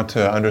me want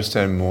to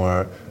understand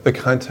more the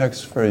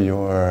context for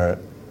your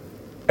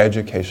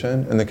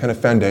education and the kind of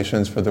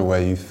foundations for the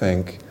way you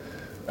think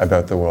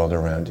about the world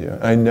around you.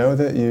 I know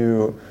that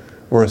you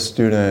were a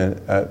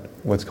student at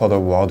what's called a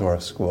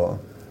Waldorf school,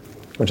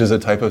 which is a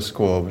type of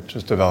school which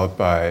was developed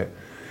by,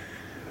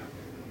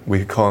 we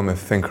could call him a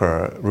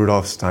thinker,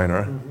 Rudolf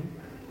Steiner,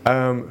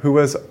 who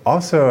was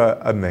also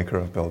a maker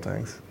of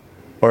buildings.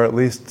 Or at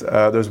least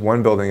there's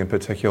one building in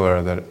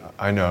particular that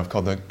I know of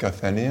called the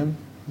Goetheanum.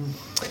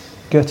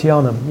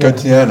 Goetheanum.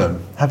 Goetheanum.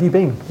 Have you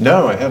been?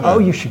 No, I haven't. Oh,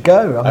 you should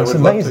go. I It's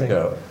would amazing.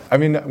 love to go. I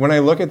mean, when I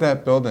look at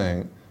that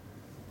building,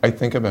 I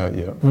think about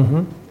you.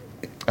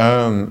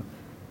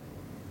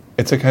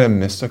 It's a kind of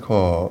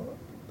mystical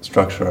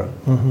structure.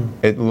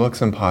 It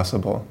looks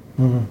impossible.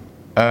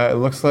 It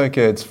looks like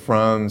it's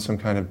from some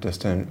kind of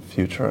distant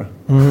future.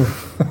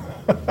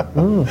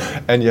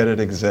 And yet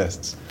it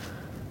exists.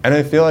 And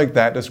I feel like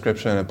that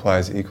description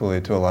applies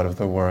equally to a lot of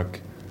the work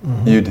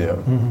you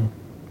do.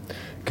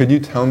 Could you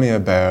tell me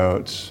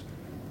about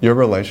your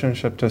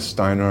relationship to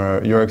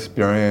Steiner, your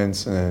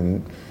experience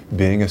in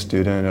being a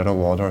student at a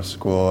Waldorf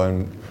school,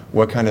 and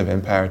what kind of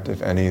impact,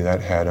 if any, that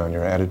had on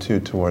your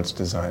attitude towards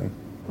design?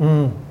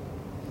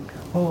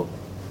 Well,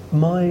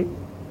 my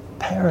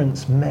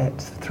parents met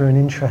through an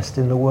interest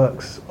in the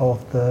works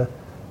of the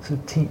sort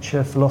of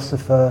teacher,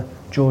 philosopher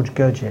George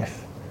Gurdjieff.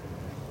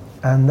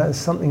 And that's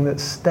something that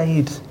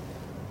stayed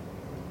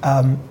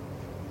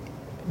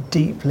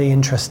deeply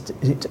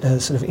interested,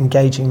 sort of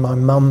engaging my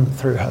mum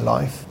through her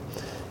life.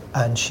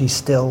 And she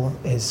still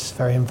is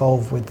very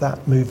involved with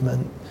that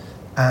movement.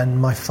 And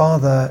my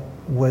father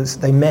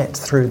they met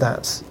through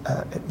that,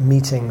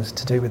 meetings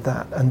to do with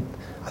that. And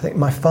I think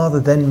my father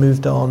then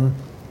moved on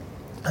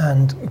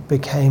and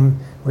became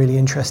really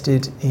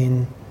interested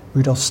in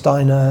Rudolf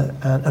Steiner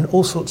and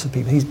all sorts of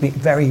people. He's been a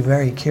very,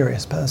 very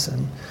curious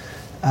person.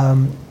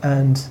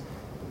 And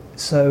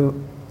so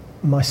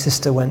my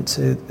sister went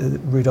to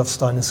Rudolf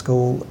Steiner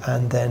School,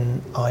 and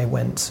then I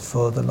went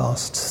for the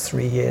last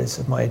 3 years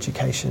of my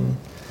education.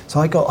 So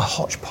I got a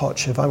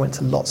hodgepodge of, I went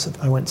to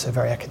a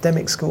very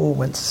academic school,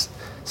 went to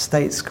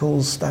state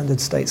schools, standard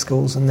state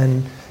schools, and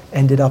then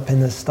ended up in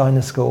the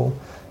Steiner School.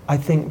 I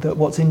think that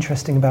what's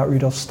interesting about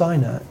Rudolf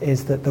Steiner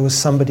is that there was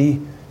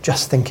somebody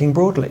just thinking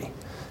broadly,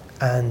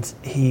 and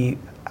he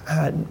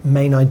had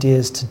main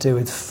ideas to do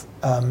with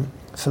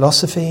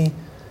philosophy,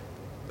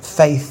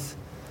 faith,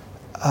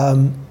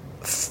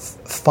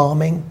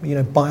 farming.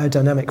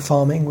 Biodynamic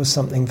farming was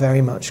something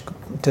very much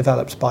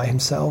developed by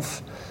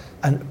himself,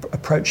 and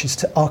approaches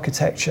to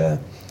architecture,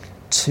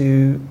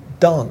 to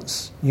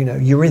dance,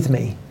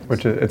 eurythmy.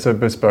 Which it's a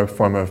bespoke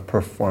form of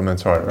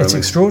performance art. It's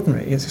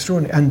extraordinary.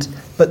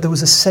 But there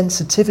was a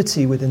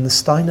sensitivity within the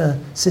Steiner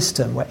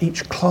system where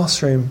each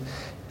classroom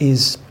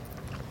is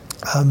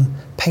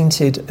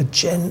painted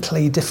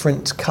gently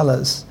different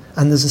colours,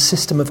 and there's a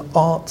system of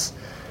art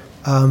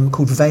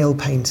called veil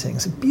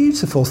paintings,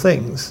 beautiful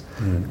things.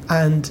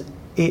 And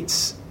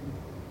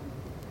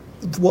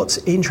what's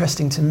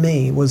interesting to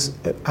me was,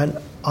 and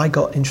I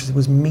got interested,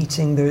 was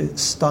meeting the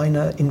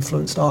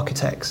Steiner-influenced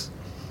architects.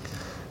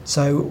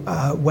 So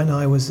when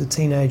I was a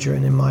teenager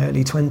and in my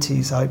early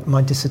 20s,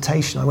 my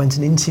dissertation, I went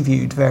and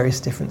interviewed various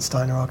different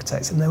Steiner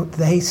architects, and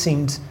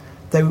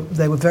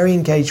they were very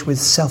engaged with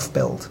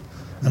self-build,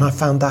 and I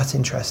found that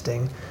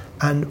interesting.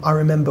 And I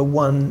remember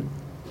one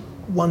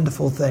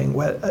wonderful thing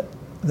where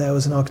there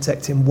was an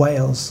architect in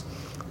Wales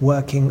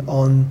working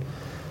on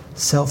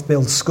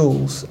self-build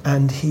schools,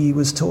 and he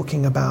was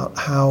talking about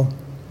how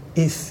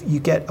if you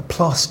get a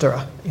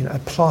plasterer, a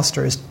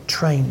plasterer is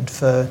trained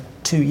for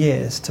 2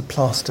 years to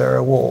plaster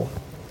a wall,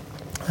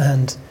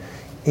 and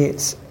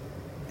it's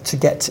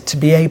to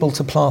be able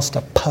to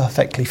plaster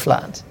perfectly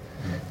flat.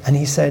 And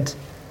he said,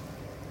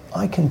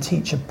 I can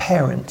teach a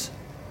parent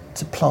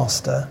to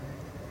plaster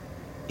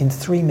in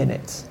 3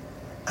 minutes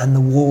and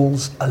the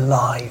wall's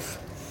alive.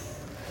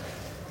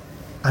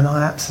 And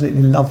I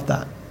absolutely loved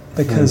that,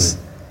 because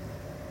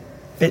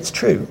it's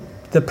true.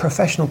 The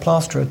professional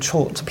plasterer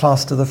taught to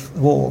plaster the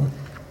wall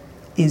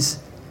is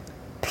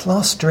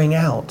plastering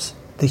out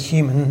the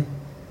human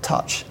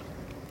touch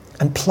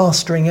and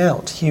plastering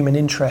out human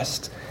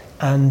interest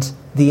and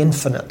the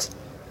infinite,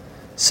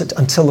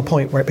 until the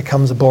point where it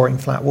becomes a boring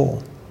flat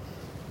wall.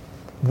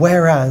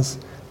 Whereas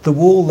the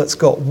wall that's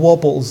got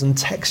wobbles and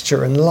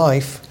texture and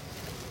life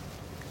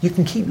you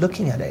can keep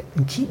looking at it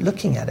and keep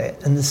looking at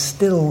it, and there's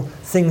still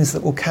things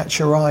that will catch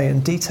your eye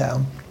and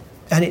detail.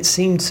 And it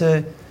seemed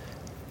to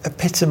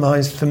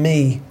epitomise for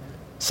me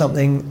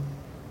something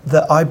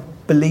that I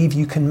believe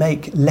you can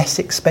make less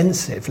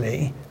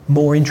expensively,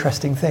 more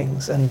interesting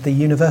things. And the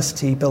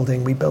university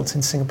building we built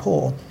in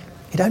Singapore,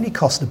 it only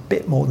cost a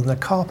bit more than a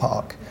car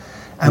park.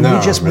 And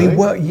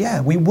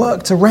we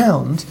worked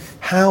around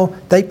how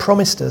they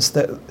promised us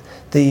that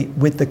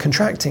with the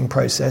contracting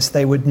process,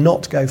 they would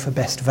not go for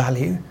best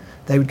value,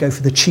 they would go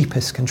for the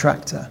cheapest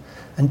contractor.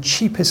 And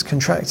cheapest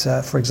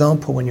contractor, for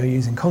example, when you're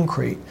using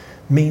concrete,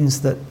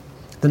 means that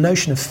the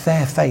notion of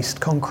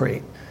fair-faced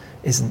concrete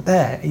isn't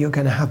there. You're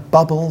going to have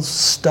bubbles,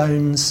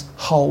 stones,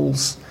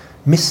 holes,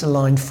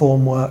 misaligned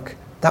formwork.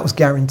 That was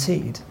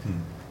guaranteed.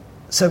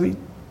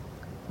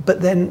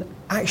 But then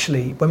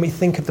actually, when we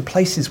think of the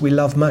places we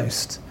love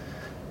most,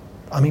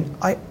 I mean,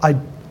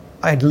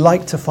 I'd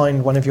like to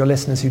find one of your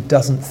listeners who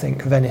doesn't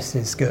think Venice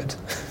is good.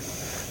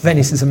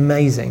 Venice is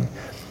amazing.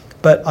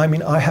 But I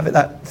mean, I have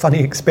that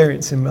funny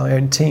experience in my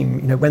own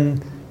team,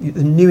 when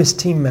the newest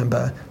team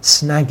member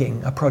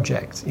snagging a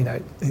project,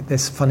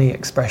 this funny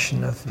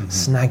expression of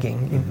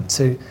snagging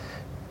to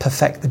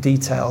perfect the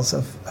details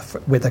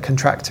with a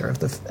contractor of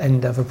the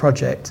end of a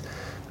project.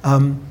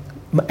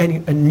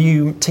 A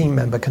new team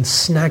member can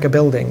snag a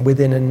building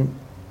within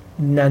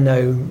a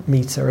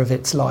nanometer of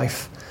its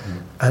life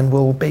and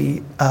will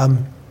be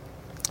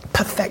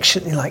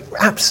perfection,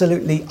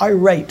 absolutely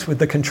irate with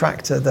the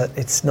contractor that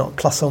it's not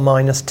plus or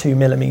minus 2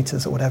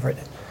 millimeters or whatever it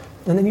is.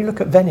 And then you look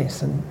at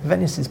Venice, and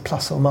Venice is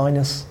plus or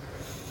minus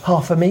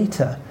half a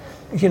metre.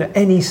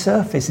 Any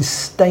surface is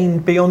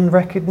stained beyond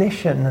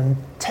recognition and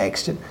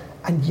textured,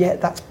 and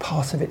yet that's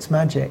part of its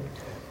magic.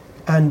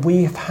 And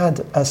we've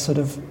had a sort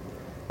of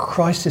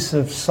crisis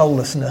of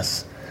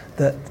soullessness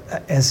that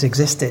has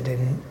existed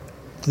in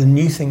the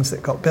new things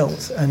that got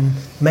built and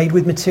made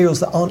with materials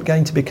that aren't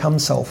going to become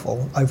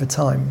soulful over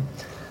time.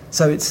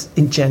 So it's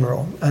in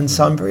general. And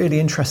so I'm really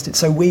interested.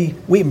 So we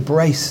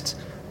embraced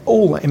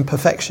all that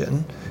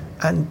imperfection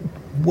and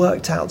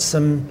worked out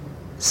some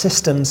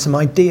systems, some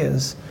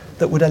ideas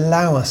that would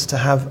allow us to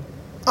have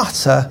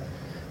utter,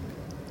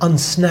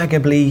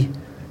 unsnaggably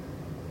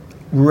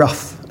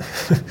rough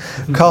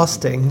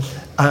casting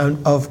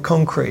of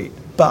concrete,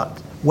 but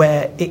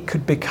where it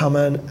could become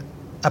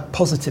a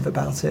positive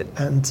about it.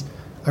 And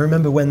I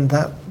remember when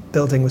that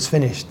building was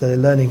finished, the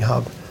Learning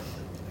Hub,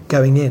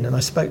 going in, and I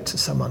spoke to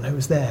someone who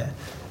was there,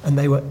 and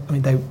they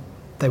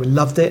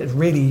loved it.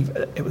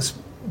 It was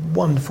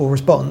wonderful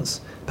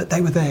response. But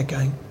they were there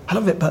going, I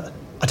love it, but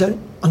I don't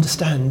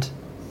understand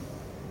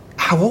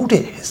how old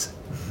it is.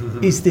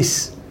 Is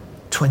this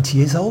 20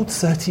 years old,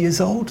 30 years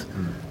old?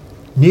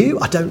 New?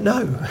 I don't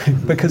know.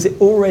 Because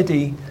it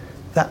already,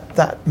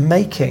 that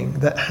making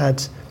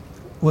that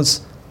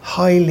was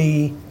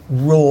highly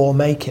raw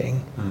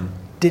making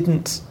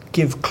didn't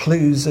give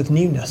clues of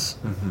newness.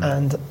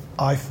 And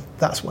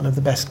that's one of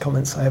the best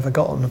comments I ever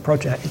got on a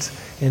project,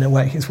 in a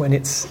way, is when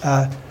it's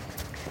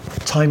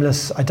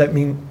timeless. I don't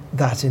mean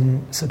that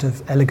in sort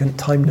of elegant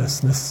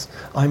timelessness.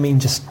 I mean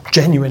just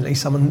genuinely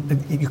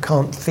you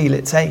can't feel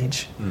its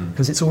age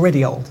because it's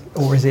already old.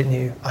 Or is it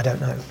new? I don't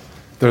know.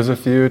 There's a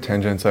few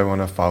tangents I want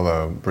to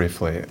follow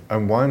briefly.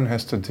 And one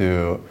has to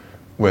do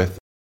with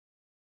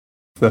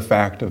the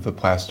fact of the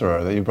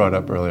plasterer that you brought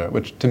up earlier,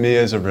 which to me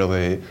is a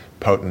really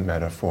potent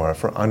metaphor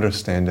for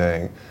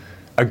understanding,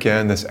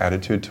 again, this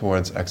attitude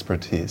towards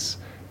expertise.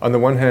 On the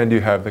one hand,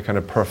 you have the kind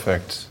of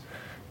perfect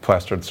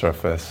plastered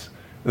surface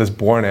that's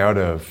born out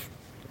of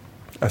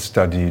a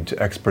studied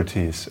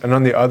expertise. And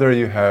on the other,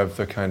 you have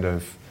the kind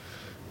of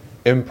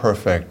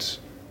imperfect,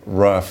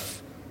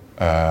 rough,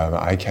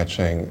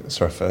 eye-catching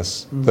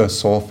surface, the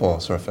soulful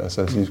surface,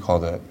 as you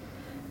called it.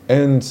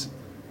 And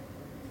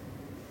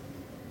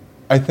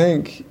I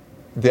think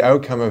the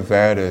outcome of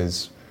that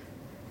is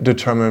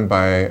determined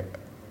by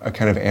a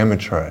kind of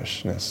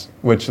amateurishness,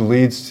 which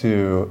leads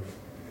to,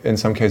 in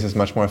some cases,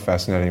 much more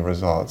fascinating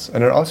results.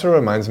 And it also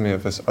reminds me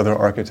of this other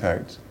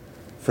architect,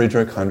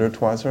 Friedrich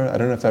Hundertwasser. I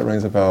don't know if that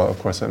rings a bell, of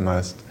course it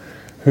must,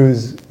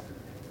 whose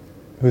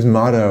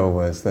motto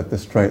was that the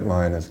straight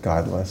line is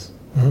godless.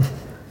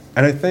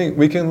 And I think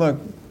we can look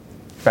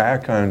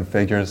back on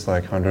figures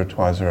like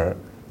Hundertwasser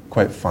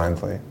quite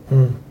fondly,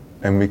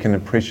 and we can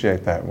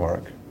appreciate that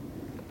work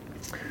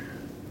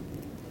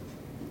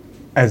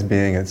as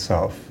being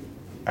itself.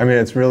 I mean,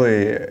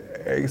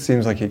 it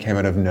seems like it came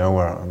out of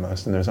nowhere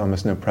almost, and there's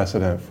almost no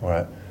precedent for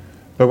it.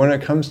 But when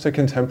it comes to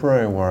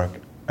contemporary work,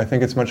 I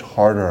think it's much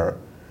harder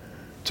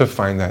to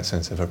find that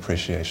sense of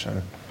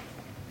appreciation,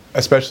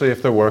 especially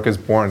if the work is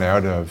born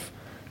out of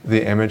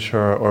the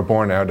amateur or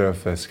born out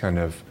of this kind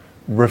of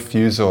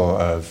refusal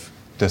of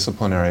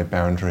disciplinary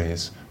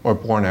boundaries or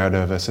born out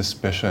of a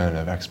suspicion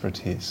of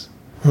expertise.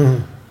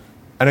 And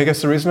I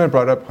guess the reason I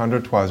brought up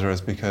Hundertwasser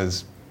is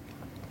because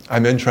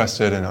I'm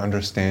interested in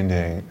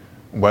understanding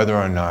whether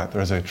or not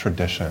there's a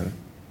tradition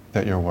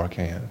that you're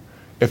working in.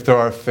 If there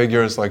are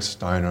figures like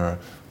Steiner,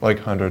 like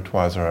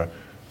Hundertwasser,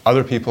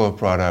 other people have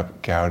brought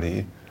up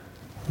Gaudi,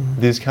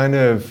 these kind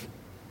of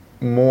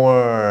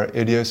more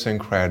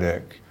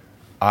idiosyncratic,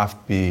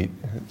 offbeat,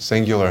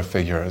 singular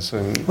figures.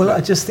 Well,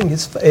 I just think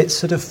it's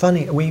sort of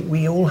funny.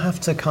 We all have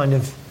to kind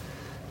of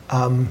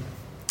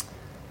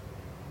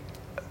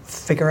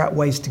figure out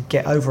ways to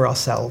get over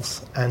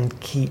ourselves and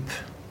keep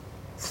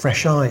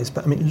fresh eyes.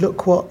 But I mean,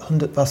 look what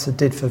Hundertwasser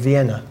did for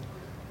Vienna.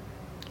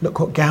 Look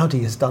what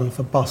Gaudi has done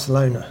for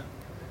Barcelona.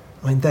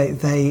 I mean,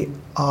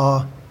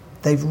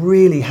 they've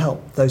really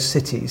helped those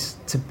cities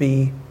to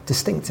be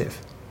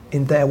distinctive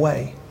in their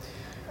way.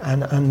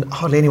 And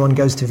hardly anyone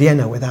goes to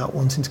Vienna without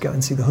wanting to go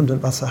and see the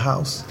Hundertwasser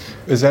house.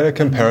 Is that a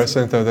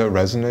comparison, though, that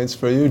resonates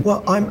for you?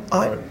 Well,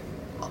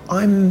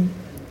 I'm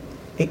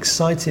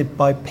excited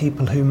by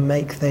people who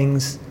make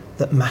things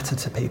that matter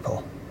to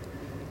people,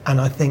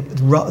 and I think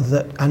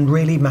and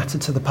really matter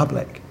to the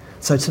public.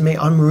 So to me,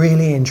 I'm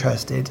really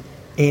interested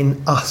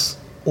in us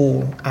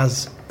all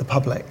as the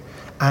public,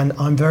 and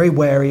I'm very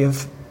wary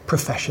of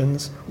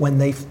professions when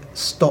they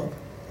stop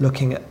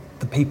looking at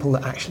the people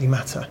that actually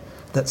matter,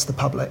 that's the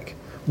public,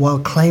 while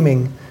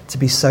claiming to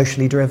be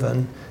socially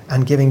driven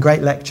and giving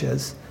great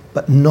lectures,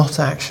 but not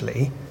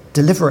actually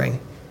delivering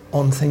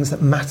on things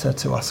that matter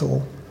to us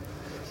all.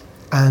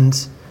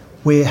 And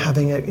we're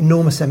having an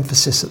enormous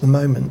emphasis at the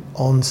moment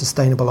on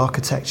sustainable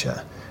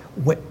architecture.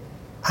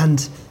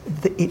 And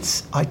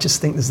I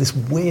just think there's this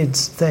weird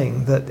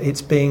thing that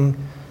it's being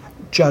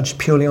judged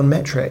purely on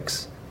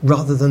metrics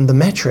rather than the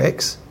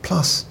metrics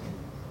plus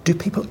do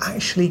people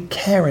actually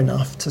care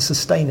enough to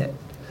sustain it?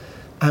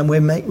 And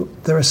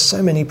there are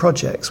so many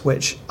projects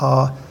which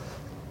are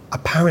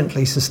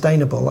apparently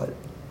sustainable,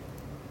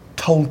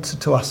 told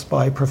to us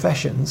by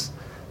professions,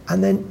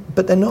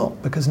 but they're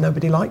not, because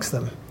nobody likes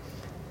them.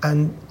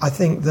 And I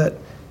think that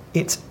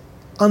it's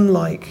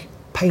unlike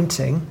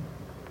painting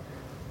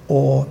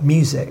or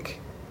music.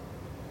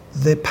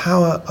 The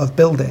power of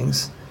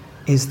buildings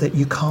is that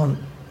you can't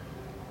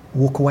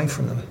walk away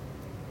from them.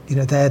 You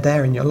know, they're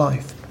there in your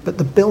life. But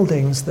the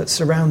buildings that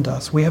surround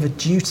us, we have a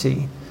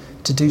duty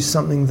to do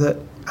something that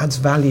adds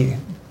value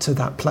to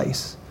that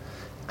place.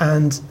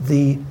 And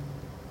the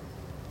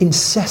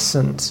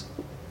incessant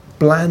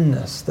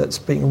blandness that's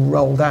being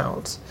rolled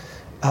out,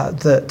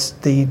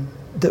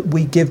 that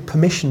we give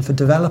permission for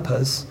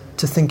developers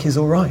to think is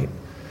all right,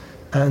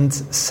 and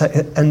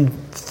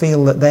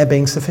feel that they're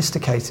being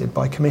sophisticated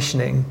by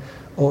commissioning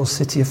or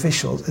city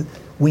officials.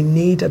 We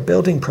need a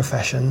building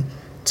profession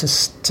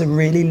to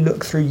really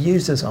look through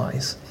users'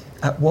 eyes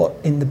at what,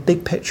 in the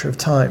big picture of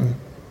time,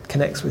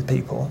 connects with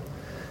people.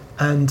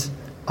 And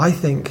I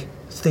think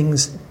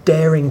things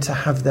daring to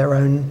have their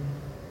own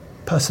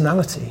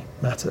personality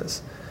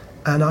matters.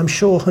 And I'm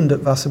sure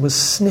Hundertwasser was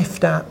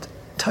sniffed at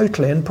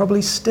totally, and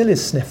probably still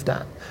is sniffed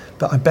at.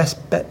 But I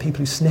bet people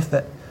who sniff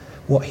at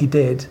what he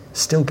did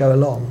still go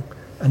along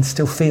and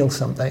still feel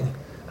something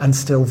and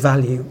still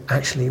value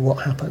actually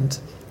what happened.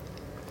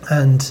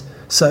 And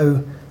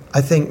so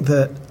I think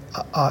that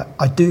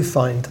I do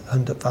find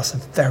Hundertwasser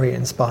very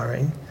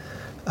inspiring.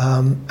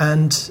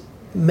 And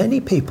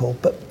many people,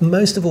 but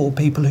most of all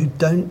people who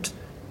don't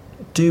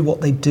do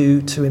what they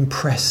do to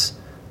impress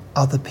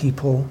other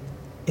people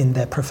in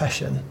their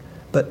profession,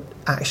 but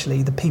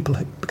actually the people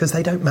because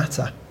they don't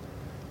matter.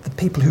 The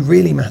people who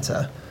really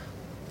matter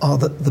are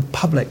the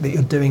public that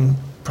you're doing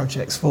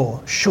projects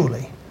for,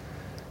 surely.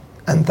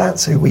 And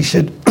that's who we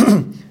should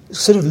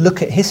sort of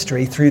look at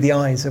history through the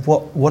eyes of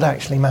what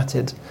actually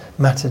mattered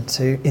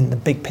to, in the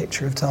big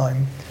picture of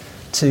time,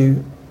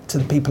 to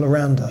the people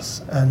around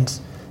us. And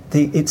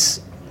it's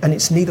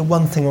neither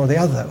one thing or the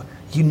other.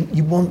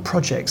 You want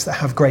projects that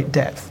have great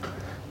depth.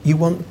 You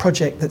want a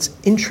project that's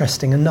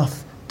interesting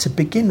enough to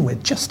begin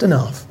with, just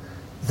enough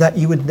that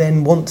you would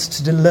then want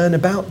to learn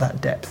about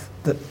that depth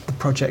that the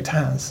project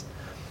has.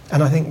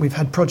 And I think we've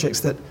had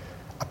projects that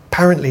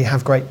apparently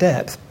have great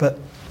depth, but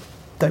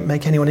don't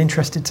make anyone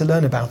interested to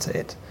learn about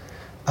it.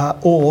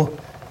 Or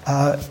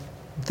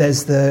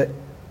there's the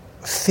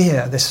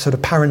fear, this sort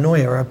of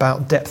paranoia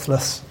about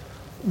depthless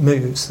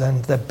moves,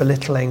 and they're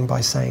belittling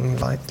by saying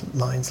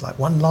lines like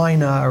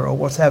one-liner or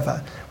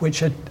whatever,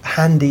 which are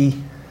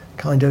handy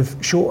kind of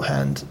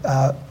shorthand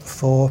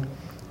for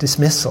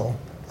dismissal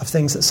of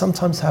things that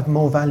sometimes have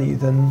more value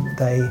than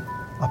they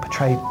are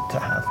portrayed to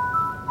have.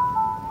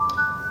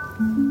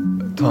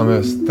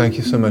 Thomas, thank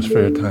you so much for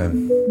your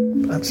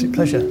time. Absolute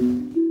pleasure.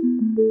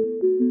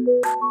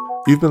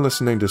 You've been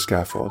listening to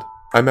Scaffold.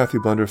 I'm Matthew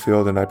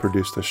Blunderfield, and I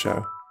produce the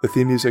show. The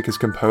theme music is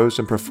composed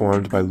and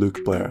performed by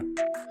Luke Blair.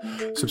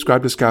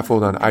 Subscribe to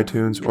Scaffold on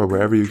iTunes or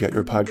wherever you get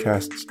your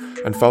podcasts,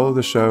 and follow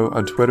the show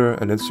on Twitter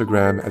and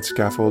Instagram at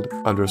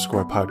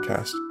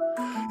scaffold_podcast.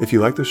 If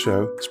you like the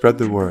show, spread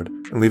the word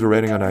and leave a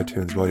rating on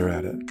iTunes while you're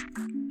at it.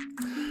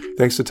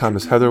 Thanks to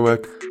Thomas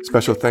Heatherwick.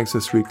 Special thanks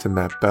this week to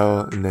Matt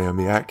Bell and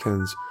Naomi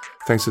Atkins.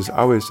 Thanks as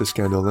always to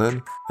Scandal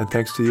Lynn, and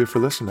thanks to you for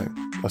listening.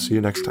 I'll see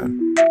you next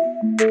time.